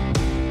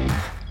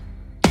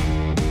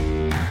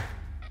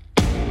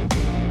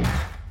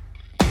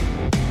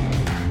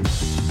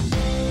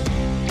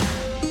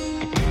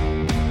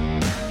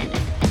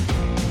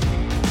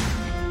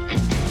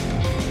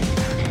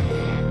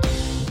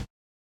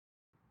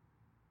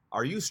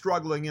 Are you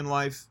struggling in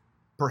life,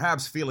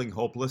 perhaps feeling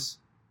hopeless,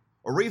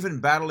 or even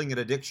battling an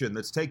addiction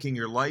that's taking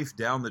your life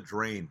down the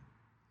drain?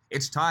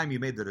 It's time you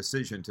made the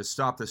decision to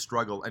stop the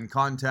struggle and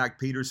contact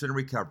Peterson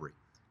Recovery.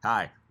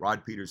 Hi,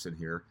 Rod Peterson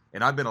here,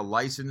 and I've been a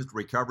licensed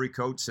recovery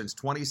coach since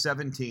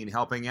 2017,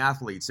 helping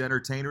athletes,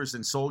 entertainers,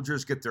 and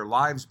soldiers get their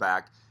lives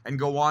back and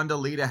go on to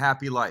lead a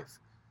happy life.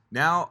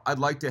 Now, I'd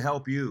like to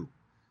help you.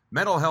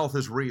 Mental health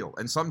is real,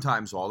 and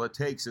sometimes all it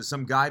takes is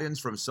some guidance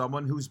from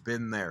someone who's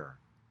been there.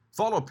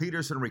 Follow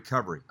Peterson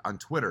Recovery on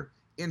Twitter,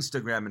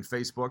 Instagram, and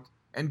Facebook,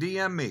 and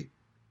DM me,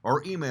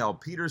 or email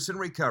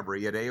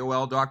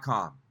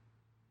petersonrecovery@aol.com.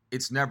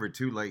 It's never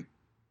too late.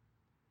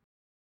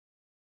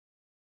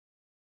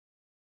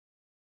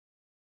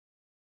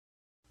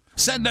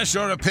 Send us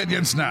your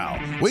opinions now.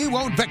 We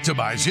won't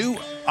victimize you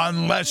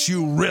unless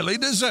you really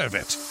deserve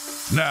it.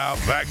 Now,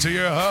 back to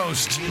your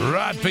host,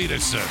 Rod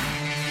Peterson.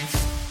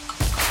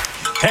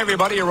 Hey,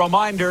 everybody, a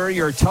reminder,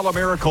 your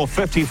Telemiracle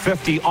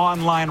 50/50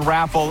 online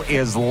raffle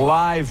is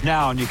live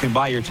now, and you can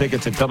buy your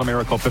tickets at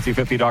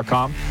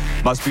telemiracle5050.com.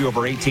 Must be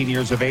over 18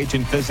 years of age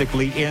and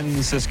physically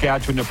in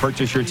Saskatchewan to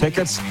purchase your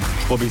tickets.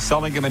 We'll be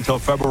selling them until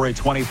February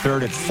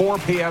 23rd at 4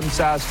 p.m.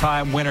 SAS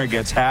time. Winner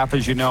gets half,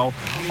 as you know.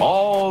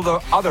 All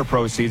the other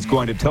proceeds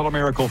going to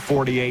Telemiracle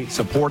 48,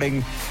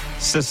 supporting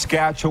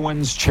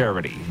Saskatchewan's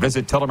charity.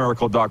 Visit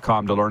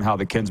telemiracle.com to learn how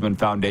the Kinsman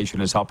Foundation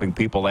is helping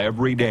people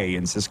every day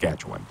in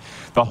Saskatchewan,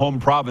 the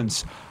home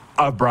province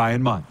of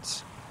Brian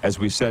Munz. As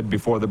we said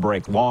before the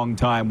break,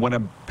 longtime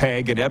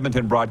Winnipeg and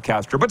Edmonton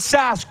broadcaster, but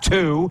Sask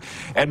too.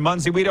 And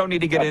Munzie, we don't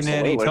need to get into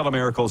any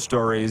Telemiracle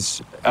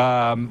stories.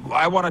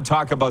 I want to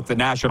talk about the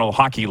National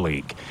Hockey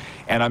League.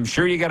 And I'm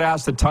sure you get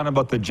asked a ton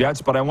about the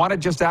Jets, but I want to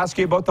just ask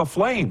you about the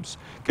Flames,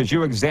 because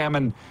you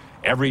examine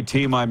every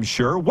team, I'm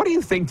sure. What do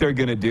you think they're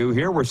going to do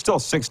here? We're still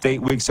 6 to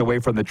 8 weeks away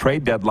from the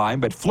trade deadline,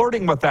 but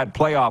flirting with that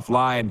playoff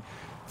line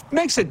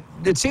makes it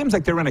seems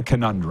like they're in a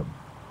conundrum.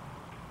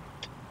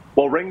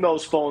 Well, ring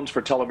those phones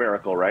for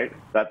Telemiracle, right?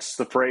 That's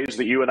the phrase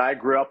that you and I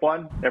grew up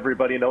on.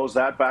 Everybody knows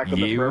that back in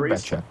the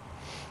prairies. Betcha.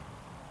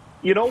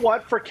 You know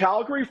what? For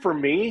Calgary, for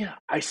me,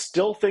 I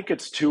still think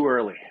it's too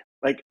early.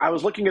 Like, I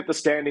was looking at the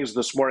standings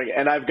this morning,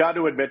 and I've got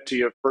to admit to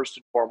you, first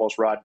and foremost,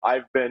 Rod,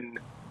 I've been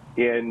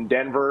in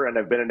Denver and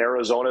I've been in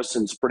Arizona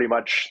since pretty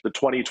much the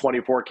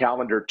 2024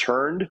 calendar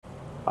turned.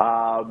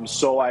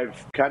 So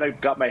I've kind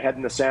of got my head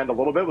in the sand a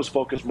little bit, was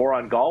focused more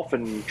on golf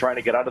and trying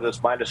to get out of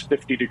this minus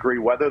 50-degree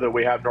weather that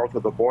we have north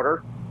of the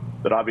border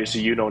that obviously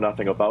you know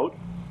nothing about.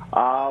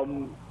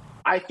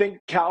 I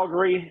think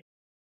Calgary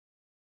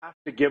have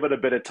to give it a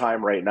bit of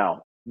time right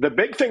now. The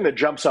big thing that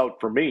jumps out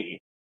for me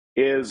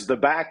is the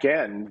back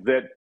end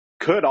that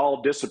could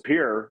all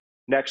disappear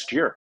next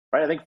year.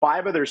 Right, I think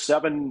 5 of their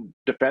 7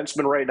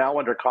 defensemen right now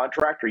under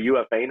contract are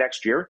UFA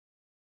next year.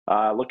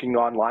 Looking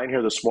online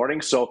here this morning,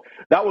 so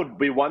that would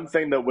be one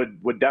thing that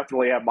would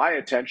definitely have my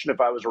attention if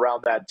I was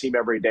around that team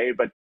every day.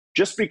 But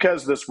just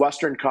because this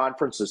Western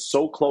Conference is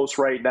so close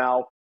right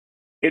now,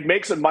 it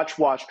makes it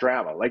much-watch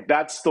drama. Like,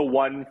 that's the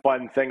one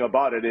fun thing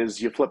about it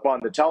is you flip on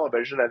the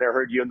television, and I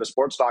heard you and the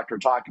sports doctor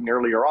talking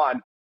earlier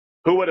on.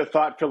 Who would have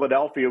thought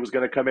Philadelphia was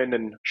going to come in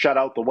and shut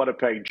out the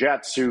Winnipeg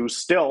Jets, who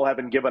still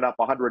haven't given up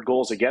 100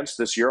 goals against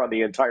this year on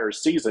the entire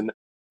season?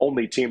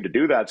 Only team to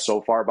do that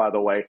so far, by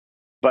the way.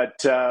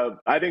 But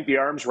I think the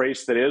arms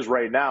race that is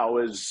right now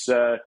is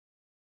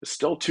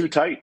still too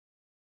tight.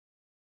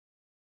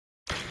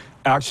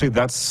 Actually,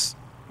 that's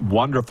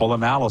wonderful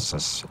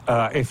analysis.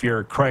 If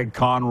you're Craig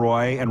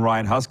Conroy and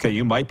Ryan Huska,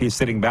 you might be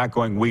sitting back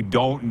going, we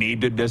don't need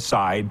to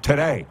decide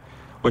today,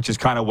 which is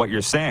kind of what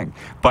you're saying.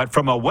 But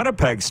from a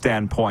Winnipeg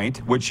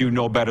standpoint, which you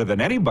know better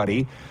than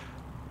anybody,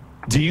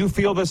 do you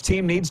feel this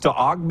team needs to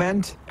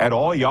augment at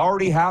all? You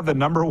already have the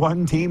number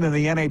 1 team in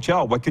the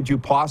NHL. What could you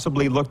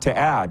possibly look to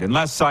add,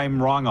 unless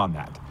I'm wrong on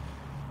that?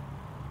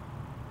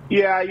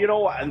 Yeah, you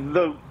know,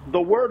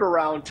 the word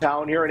around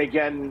town here, and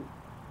again,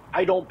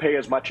 I don't pay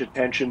as much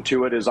attention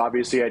to it as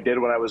obviously I did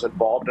when I was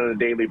involved on a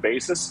daily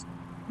basis.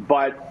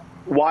 But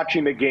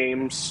watching the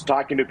games,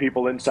 talking to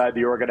people inside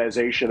the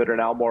organization that are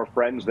now more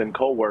friends than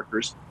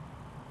coworkers,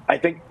 I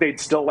think they'd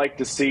still like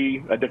to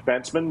see a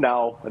defenseman.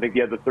 Now, I think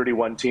the other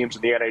 31 teams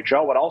in the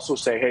NHL would also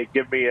say, hey,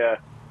 give me a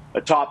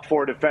top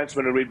 4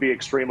 defenseman and we'd be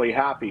extremely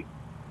happy.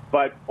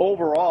 But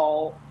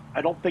overall,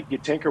 I don't think you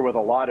tinker with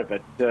a lot of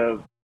it.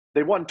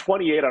 They won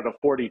 28 out of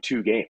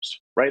 42 games,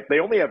 right? They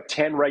only have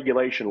 10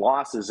 regulation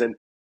losses. And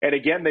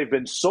again, they've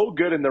been so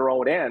good in their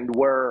own end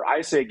where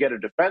I say get a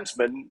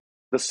defenseman,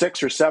 the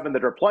 6 or 7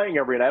 that are playing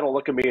every night will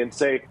look at me and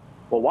say,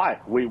 Well,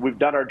 why? We've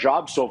done our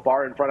job so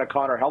far in front of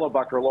Connor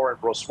Hellebuck or Laurent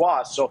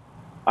Brossoit. So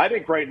I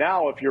think right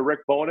now, if you're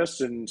Rick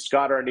Bowness and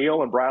Scott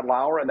Arniel and Brad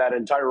Lauer and that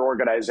entire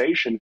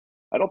organization,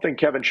 I don't think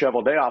Kevin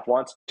Cheveldayoff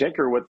wants to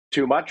tinker with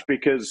too much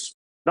because it's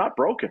not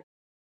broken.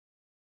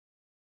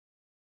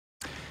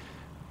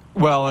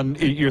 Well, and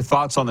your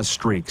thoughts on the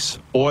streaks.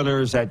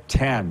 Oilers at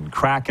 10,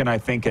 Kraken, I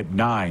think, at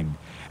 9.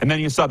 And then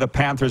you saw the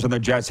Panthers and the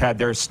Jets had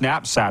their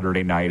snap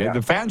Saturday night. Yeah.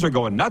 The fans are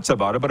going nuts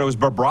about it, but it was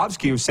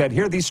Bobrovsky who said,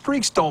 here, these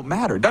streaks don't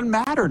matter. It doesn't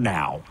matter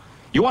now.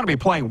 You want to be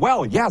playing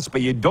well, yes,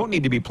 but you don't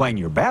need to be playing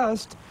your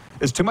best.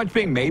 Is too much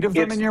being made of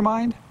them in your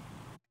mind?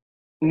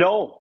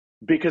 No,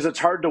 because it's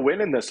hard to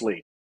win in this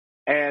league.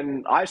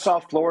 And I saw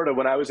Florida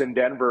when I was in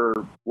Denver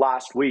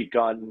last week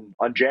on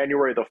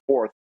January the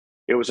 4th.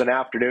 It was an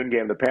afternoon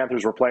game. The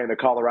Panthers were playing the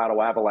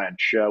Colorado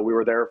Avalanche. We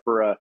were there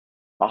for a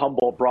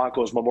Humboldt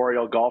Broncos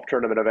Memorial Golf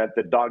Tournament event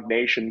that Dog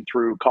Nation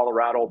through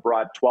Colorado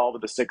brought 12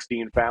 of the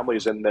 16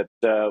 families in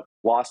that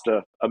lost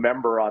a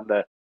member on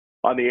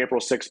the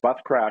April 6th bus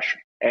crash.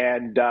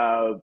 And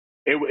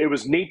it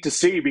was neat to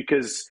see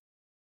because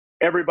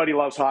everybody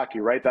loves hockey,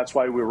 right? That's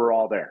why we were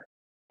all there.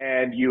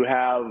 And you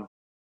have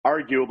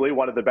arguably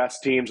one of the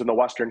best teams in the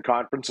Western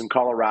Conference in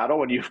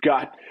Colorado, and you've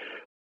got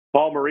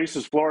Paul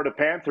Maurice's Florida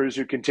Panthers,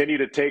 who continue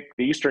to take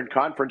the Eastern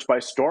Conference by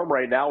storm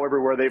right now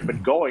everywhere they've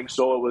been going.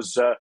 So it was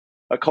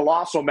a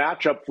colossal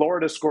matchup.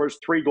 Florida scores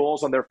 3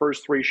 goals on their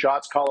first 3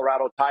 shots.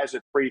 Colorado ties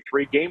at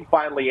 3-3. Game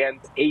finally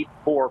ends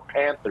 8-4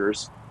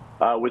 Panthers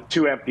with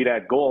 2 empty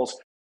net goals.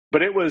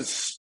 But it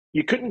was,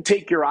 you couldn't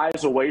take your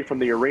eyes away from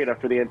the arena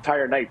for the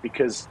entire night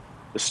because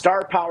the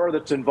star power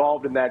that's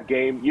involved in that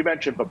game, you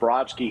mentioned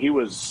Bobrovsky, he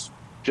was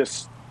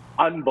just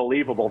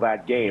unbelievable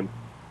that game.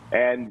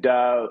 And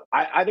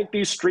I think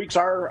these streaks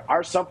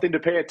are something to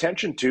pay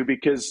attention to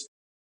because,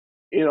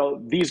 you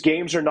know, these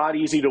games are not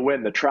easy to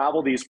win. The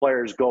travel these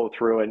players go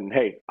through, and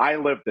hey, I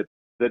lived it.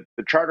 The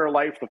charter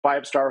life, the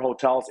 5-star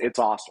hotels, it's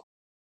awesome.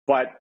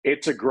 But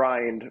it's a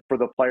grind for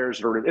the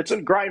players. It's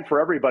a grind for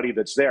everybody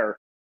that's there.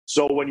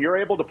 So when you're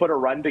able to put a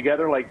run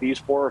together like these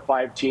 4 or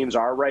 5 teams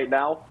are right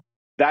now,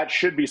 that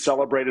should be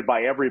celebrated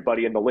by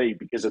everybody in the league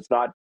because it's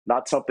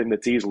not something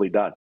that's easily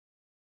done.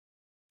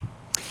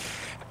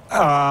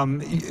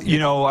 You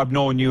know, I've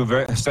known you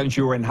since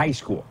you were in high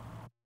school.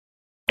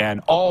 And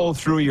all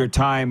through your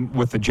time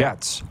with the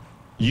Jets,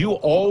 you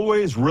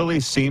always really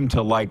seem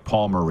to like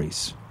Paul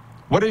Maurice.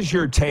 What is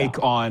your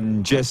take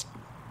on just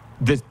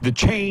the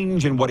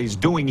change and what he's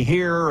doing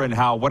here and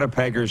how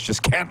Winnipeggers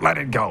just can't let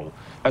it go?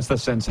 That's the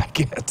sense I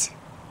get.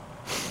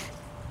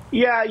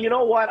 Yeah, you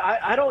know what?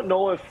 I don't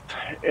know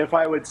if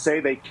I would say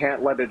they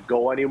can't let it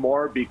go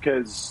anymore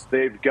because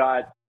they've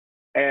got,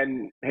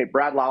 and hey,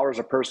 Brad Lauer is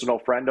a personal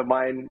friend of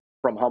mine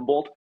from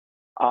Humboldt.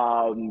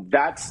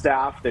 That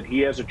staff that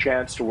he has a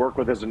chance to work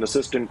with as an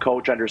assistant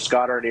coach under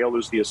Scott Arniel,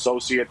 who's the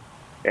associate,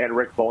 and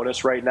Rick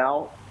Bowness right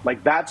now,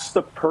 like that's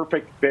the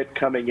perfect fit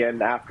coming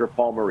in after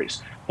Paul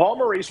Maurice. Paul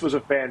Maurice was a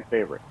fan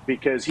favorite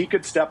because he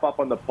could step up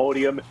on the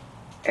podium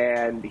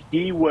and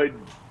he would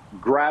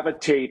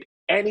gravitate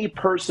any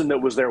person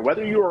that was there,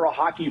 whether you were a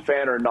hockey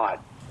fan or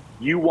not.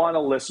 You want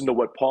to listen to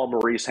what Paul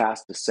Maurice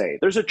has to say.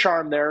 There's a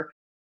charm there.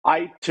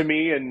 To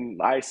me,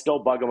 and I still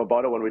bug him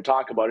about it when we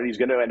talk about it, he's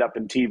going to end up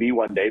in TV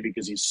one day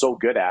because he's so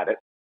good at it.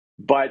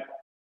 But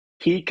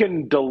he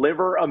can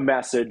deliver a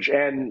message,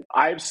 and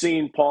I've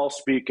seen Paul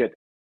speak at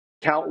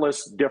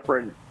countless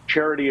different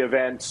charity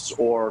events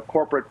or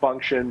corporate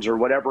functions or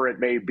whatever it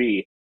may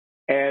be.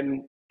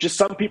 And just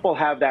some people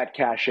have that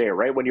cachet,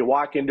 right? When you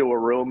walk into a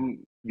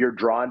room, you're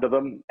drawn to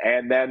them.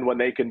 And then when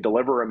they can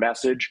deliver a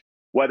message,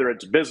 whether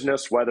it's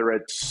business, whether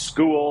it's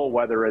school,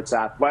 whether it's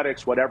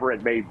athletics, whatever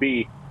it may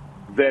be,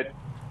 that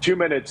 2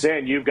 minutes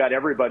in, you've got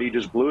everybody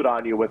just glued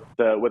on you with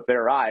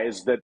their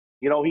eyes that,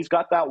 you know, he's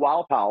got that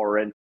wow power.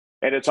 And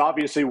it's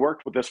obviously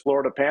worked with this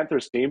Florida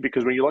Panthers team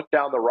because when you look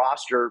down the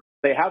roster,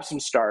 they have some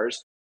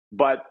stars,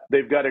 but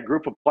they've got a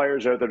group of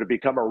players there that have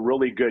become a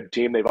really good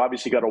team. They've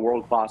obviously got a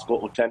world-class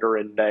goaltender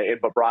in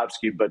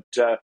Bobrovsky, but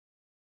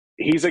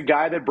he's a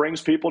guy that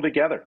brings people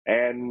together.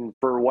 And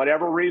for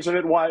whatever reason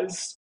it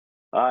was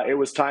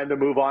time to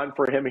move on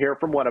for him here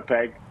from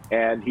Winnipeg,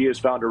 and he has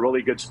found a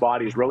really good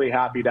spot. He's really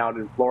happy down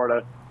in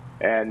Florida,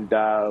 and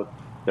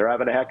they're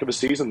having a heck of a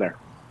season there.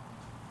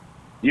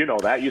 You know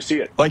that. You see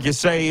it. Like you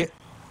say,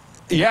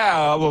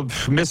 yeah, well,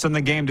 missing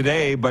the game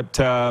today, but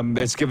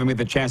it's given me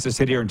the chance to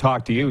sit here and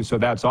talk to you, so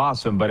that's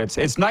awesome. But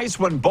it's nice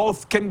when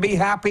both can be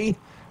happy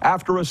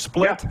after a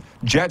split. Yeah.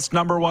 Jets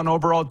 #1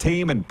 overall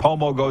team, and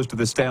Pomo goes to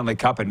the Stanley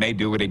Cup, and they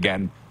do it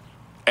again.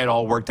 It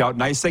all worked out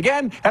nice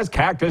again, as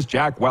Cactus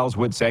Jack Wells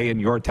would say in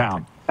your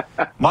town.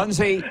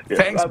 Munzy,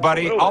 thanks,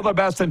 buddy. All the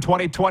best in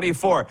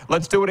 2024.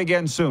 Let's do it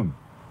again soon.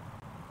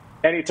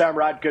 Anytime,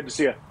 Rod. Good to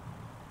see you.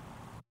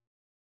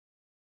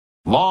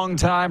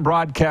 Longtime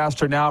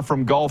broadcaster now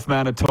from Gulf,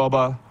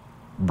 Manitoba,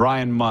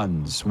 Brian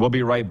Munz. We'll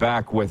be right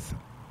back with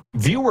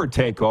viewer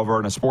takeover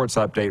and a sports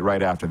update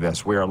right after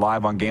this. We are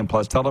live on Game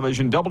Plus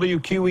Television,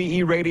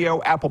 WQEE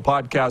Radio, Apple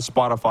Podcasts,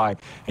 Spotify,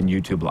 and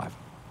YouTube Live.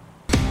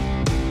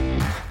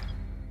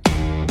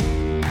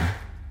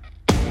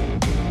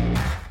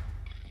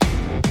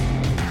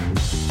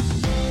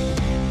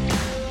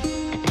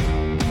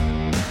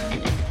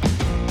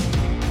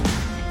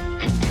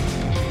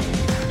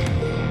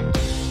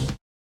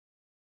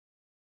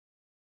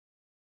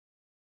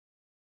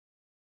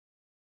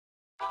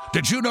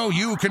 Did you know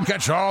you can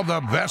catch all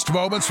the best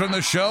moments from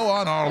the show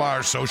on all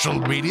our social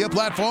media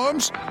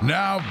platforms?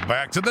 Now,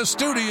 back to the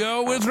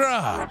studio with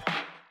Rod.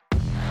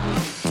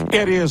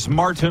 It is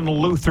Martin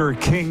Luther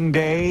King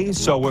Day,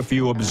 so if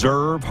you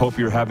observe, hope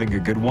you're having a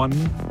good one.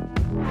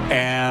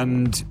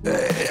 And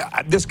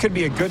this could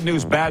be a good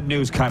news, bad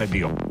news kind of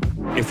deal.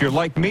 If you're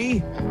like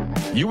me,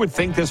 you would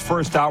think this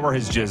first hour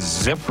has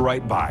just zipped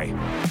right by.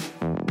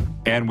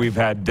 And we've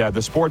had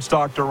the sports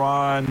doctor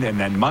on, and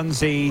then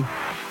Munz.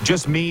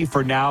 Just me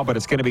for now, but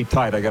it's going to be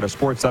tight. I got a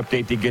sports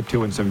update to get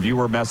to and some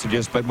viewer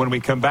messages. But when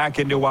we come back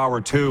into hour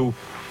two,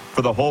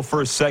 for the whole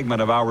first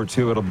segment of hour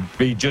two, it'll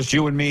be just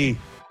you and me.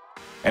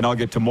 And I'll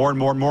get to more and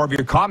more of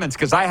your comments,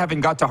 because I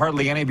haven't got to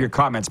hardly any of your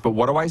comments. But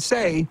what do I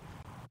say?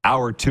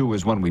 Hour two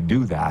is when we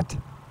do that.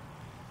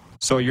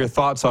 So your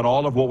thoughts on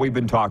all of what we've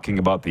been talking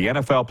about, the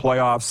NFL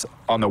playoffs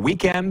on the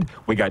weekend.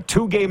 We got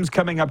 2 games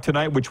coming up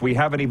tonight, which we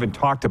haven't even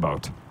talked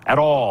about at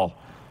all.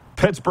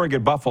 Pittsburgh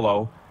and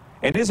Buffalo.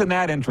 And isn't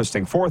that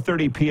interesting?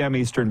 4:30 p.m.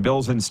 Eastern,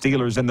 Bills and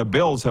Steelers. And the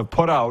Bills have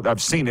put out,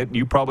 I've seen it,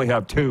 you probably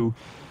have too,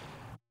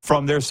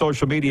 from their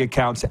social media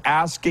accounts,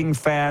 asking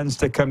fans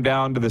to come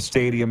down to the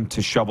stadium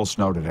to shovel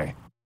snow today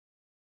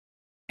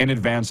in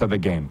advance of the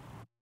game.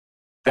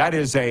 That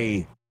is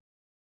a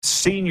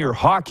senior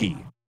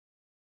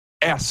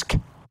hockey-esque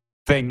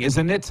thing,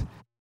 isn't it?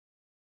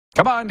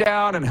 Come on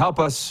down and help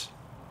us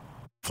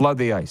flood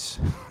the ice.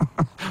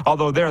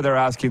 Although they're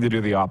asking to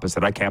do the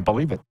opposite. I can't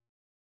believe it.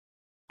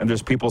 And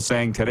there's people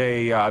saying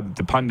today,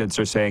 the pundits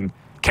are saying,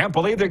 can't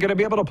believe they're going to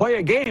be able to play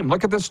a game.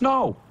 Look at the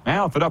snow.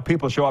 Well, if enough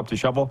people show up to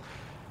shovel,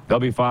 they'll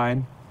be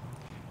fine.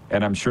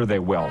 And I'm sure they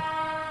will.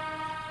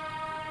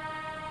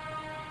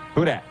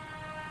 Who dat?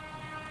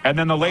 And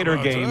then the later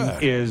game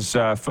is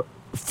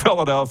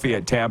Philadelphia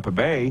at Tampa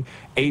Bay,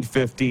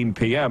 8:15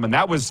 p.m. And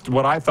that was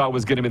what I thought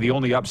was going to be the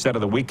only upset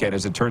of the weekend.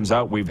 As it turns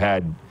out, we've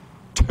had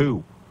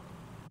 2.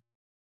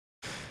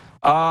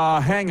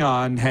 Hang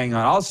on.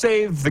 I'll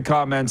save the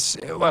comments.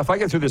 Well, if I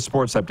get through this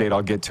sports update,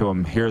 I'll get to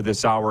them here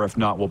this hour. If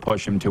not, we'll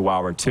push them to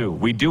hour 2.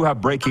 We do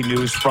have breaking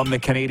news from the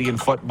Canadian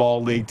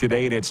Football League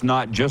today, and it's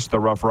not just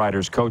the Rough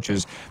Riders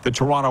coaches. The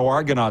Toronto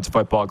Argonauts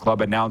Football Club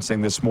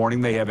announcing this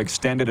morning they have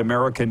extended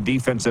American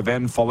defensive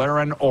end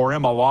Folarin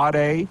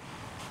Orimolade,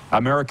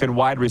 American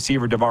wide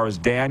receiver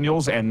Devaris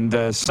Daniels,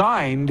 and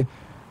signed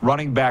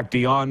running back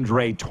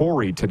DeAndre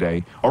Torrey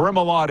today.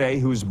 Orimolade,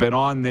 who's been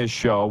on this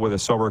show with a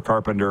Sober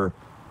Carpenter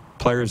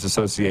Players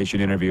Association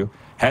interview,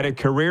 had a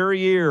career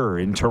year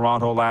in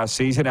Toronto last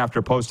season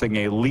after posting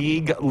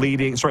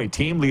a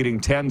team-leading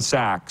 10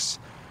 sacks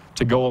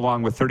to go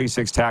along with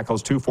 36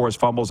 tackles, 2 forced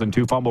fumbles, and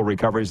 2 fumble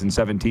recoveries in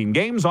 17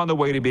 games, on the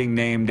way to being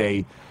named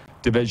a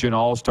Division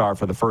All-Star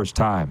for the first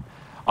time.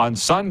 On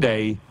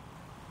Sunday,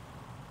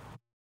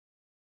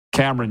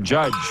 Cameron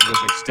Judge was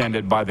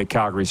extended by the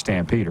Calgary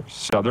Stampeders.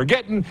 So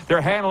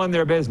they're handling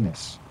their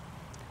business.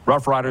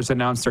 Rough Riders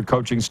announced their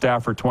coaching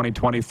staff for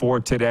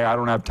 2024 today. I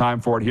don't have time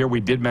for it here. We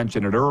did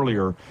mention it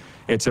earlier.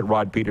 It's at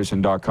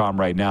rodpeterson.com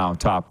right now,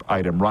 top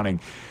item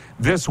running.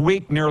 This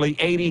week, nearly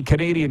 80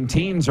 Canadian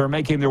teens are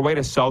making their way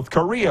to South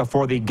Korea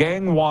for the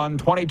Gangwon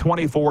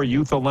 2024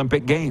 Youth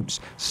Olympic Games.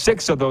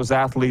 6 of those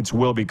athletes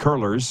will be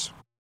curlers.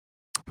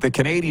 The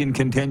Canadian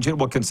contingent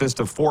will consist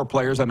of 4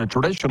 players on a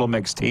traditional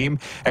mixed team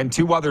and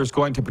 2 others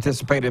going to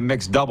participate in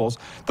mixed doubles.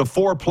 The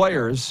 4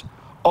 players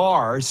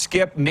are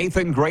skip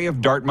Nathan Gray of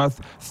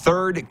Dartmouth,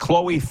 3rd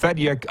Chloe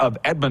Fedyuk of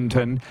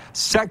Edmonton,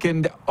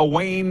 2nd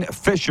Owain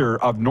Fisher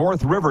of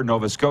North River,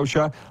 Nova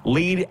Scotia,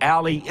 lead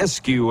Ali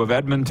Iskew of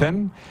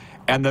Edmonton,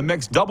 and the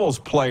mixed doubles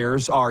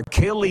players are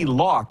Kaylee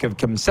Locke of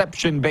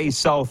Conception Bay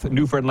South,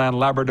 Newfoundland,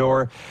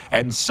 Labrador,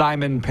 and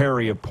Simon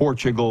Perry of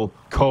Portugal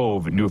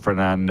Cove,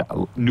 Newfoundland,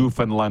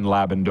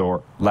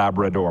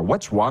 Labrador.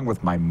 What's wrong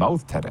with my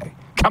mouth today?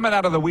 Coming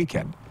out of the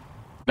weekend.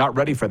 Not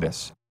ready for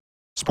this.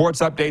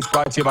 Sports updates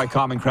brought to you by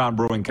Common Crown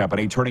Brewing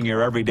Company, turning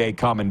your everyday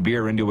common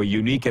beer into a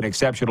unique and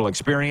exceptional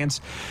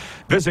experience.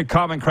 Visit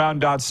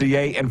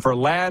commoncrown.ca, and for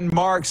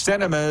landmark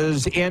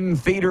cinemas in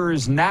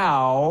theaters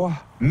now,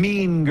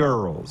 Mean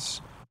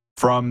Girls.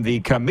 From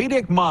the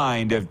comedic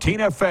mind of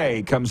Tina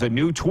Fey comes a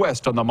new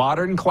twist on the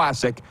modern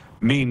classic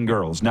Mean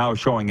Girls, now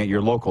showing at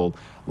your local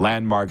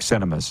landmark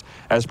cinemas.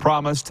 As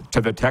promised, to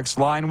the text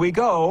line we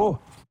go.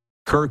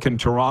 Kirk in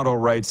Toronto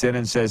writes in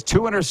and says,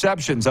 2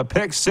 interceptions, a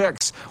pick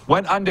 6,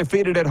 went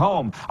undefeated at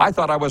home. I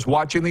thought I was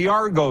watching the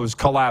Argos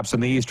collapse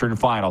in the Eastern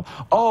Final.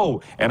 Oh,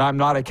 and I'm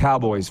not a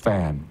Cowboys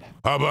fan.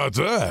 How about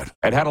that?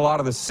 It had a lot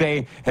of the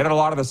same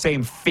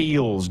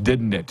feels,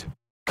 didn't it?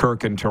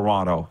 Kirk in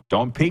Toronto.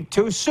 Don't peak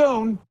too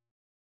soon.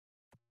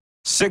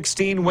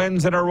 16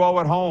 wins in a row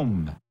at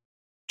home.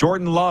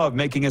 Jordan Love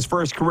making his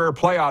first career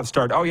playoff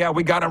start. Oh yeah,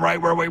 we got him right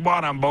where we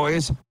want him,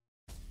 boys.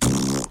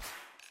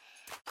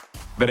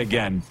 But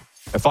again,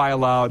 if I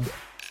allowed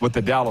what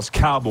the Dallas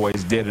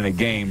Cowboys did in a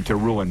game to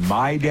ruin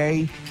my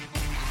day,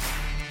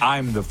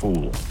 I'm the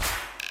fool.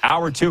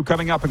 Hour 2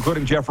 coming up,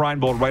 including Jeff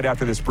Reinbold right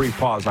after this brief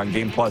pause on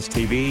Game Plus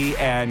TV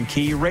and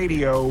Key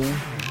Radio.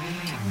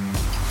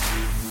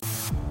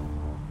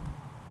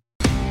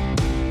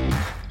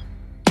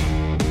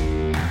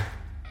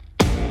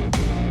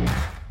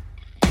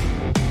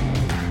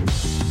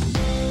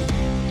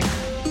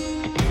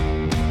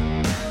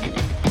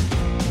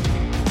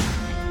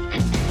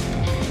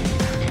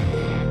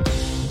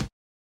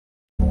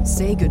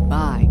 Say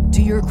goodbye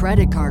to your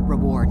credit card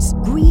rewards.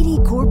 Greedy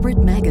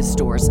corporate mega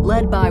stores,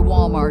 led by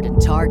Walmart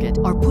and Target,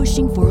 are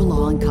pushing for a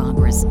law in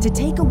Congress to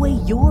take away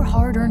your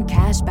hard-earned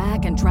cash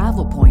back and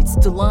travel points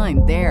to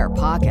line their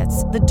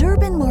pockets. The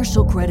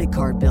Durbin-Marshall credit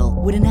card bill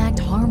would enact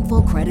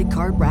harmful credit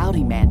card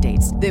routing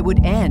mandates that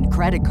would end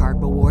credit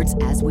card rewards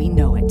as we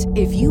know it.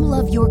 If you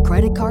love your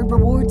credit card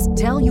rewards,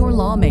 tell your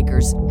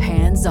lawmakers,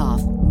 hands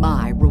off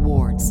my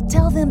rewards.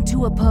 Tell them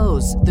to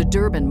oppose the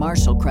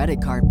Durbin-Marshall credit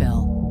card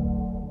bill.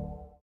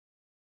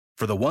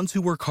 For the ones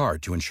who work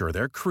hard to ensure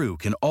their crew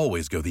can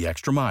always go the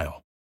extra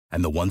mile,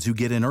 and the ones who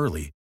get in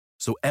early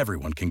so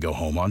everyone can go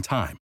home on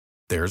time,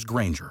 there's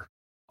Grainger,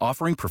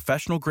 offering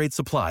professional-grade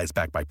supplies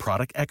backed by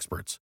product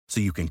experts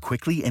so you can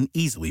quickly and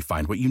easily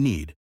find what you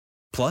need.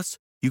 Plus,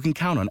 you can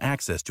count on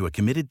access to a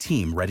committed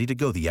team ready to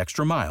go the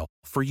extra mile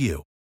for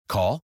you.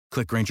 Call,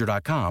 click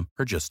Grainger.com,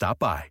 or just stop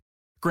by.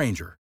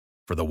 Grainger,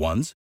 for the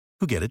ones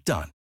who get it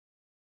done.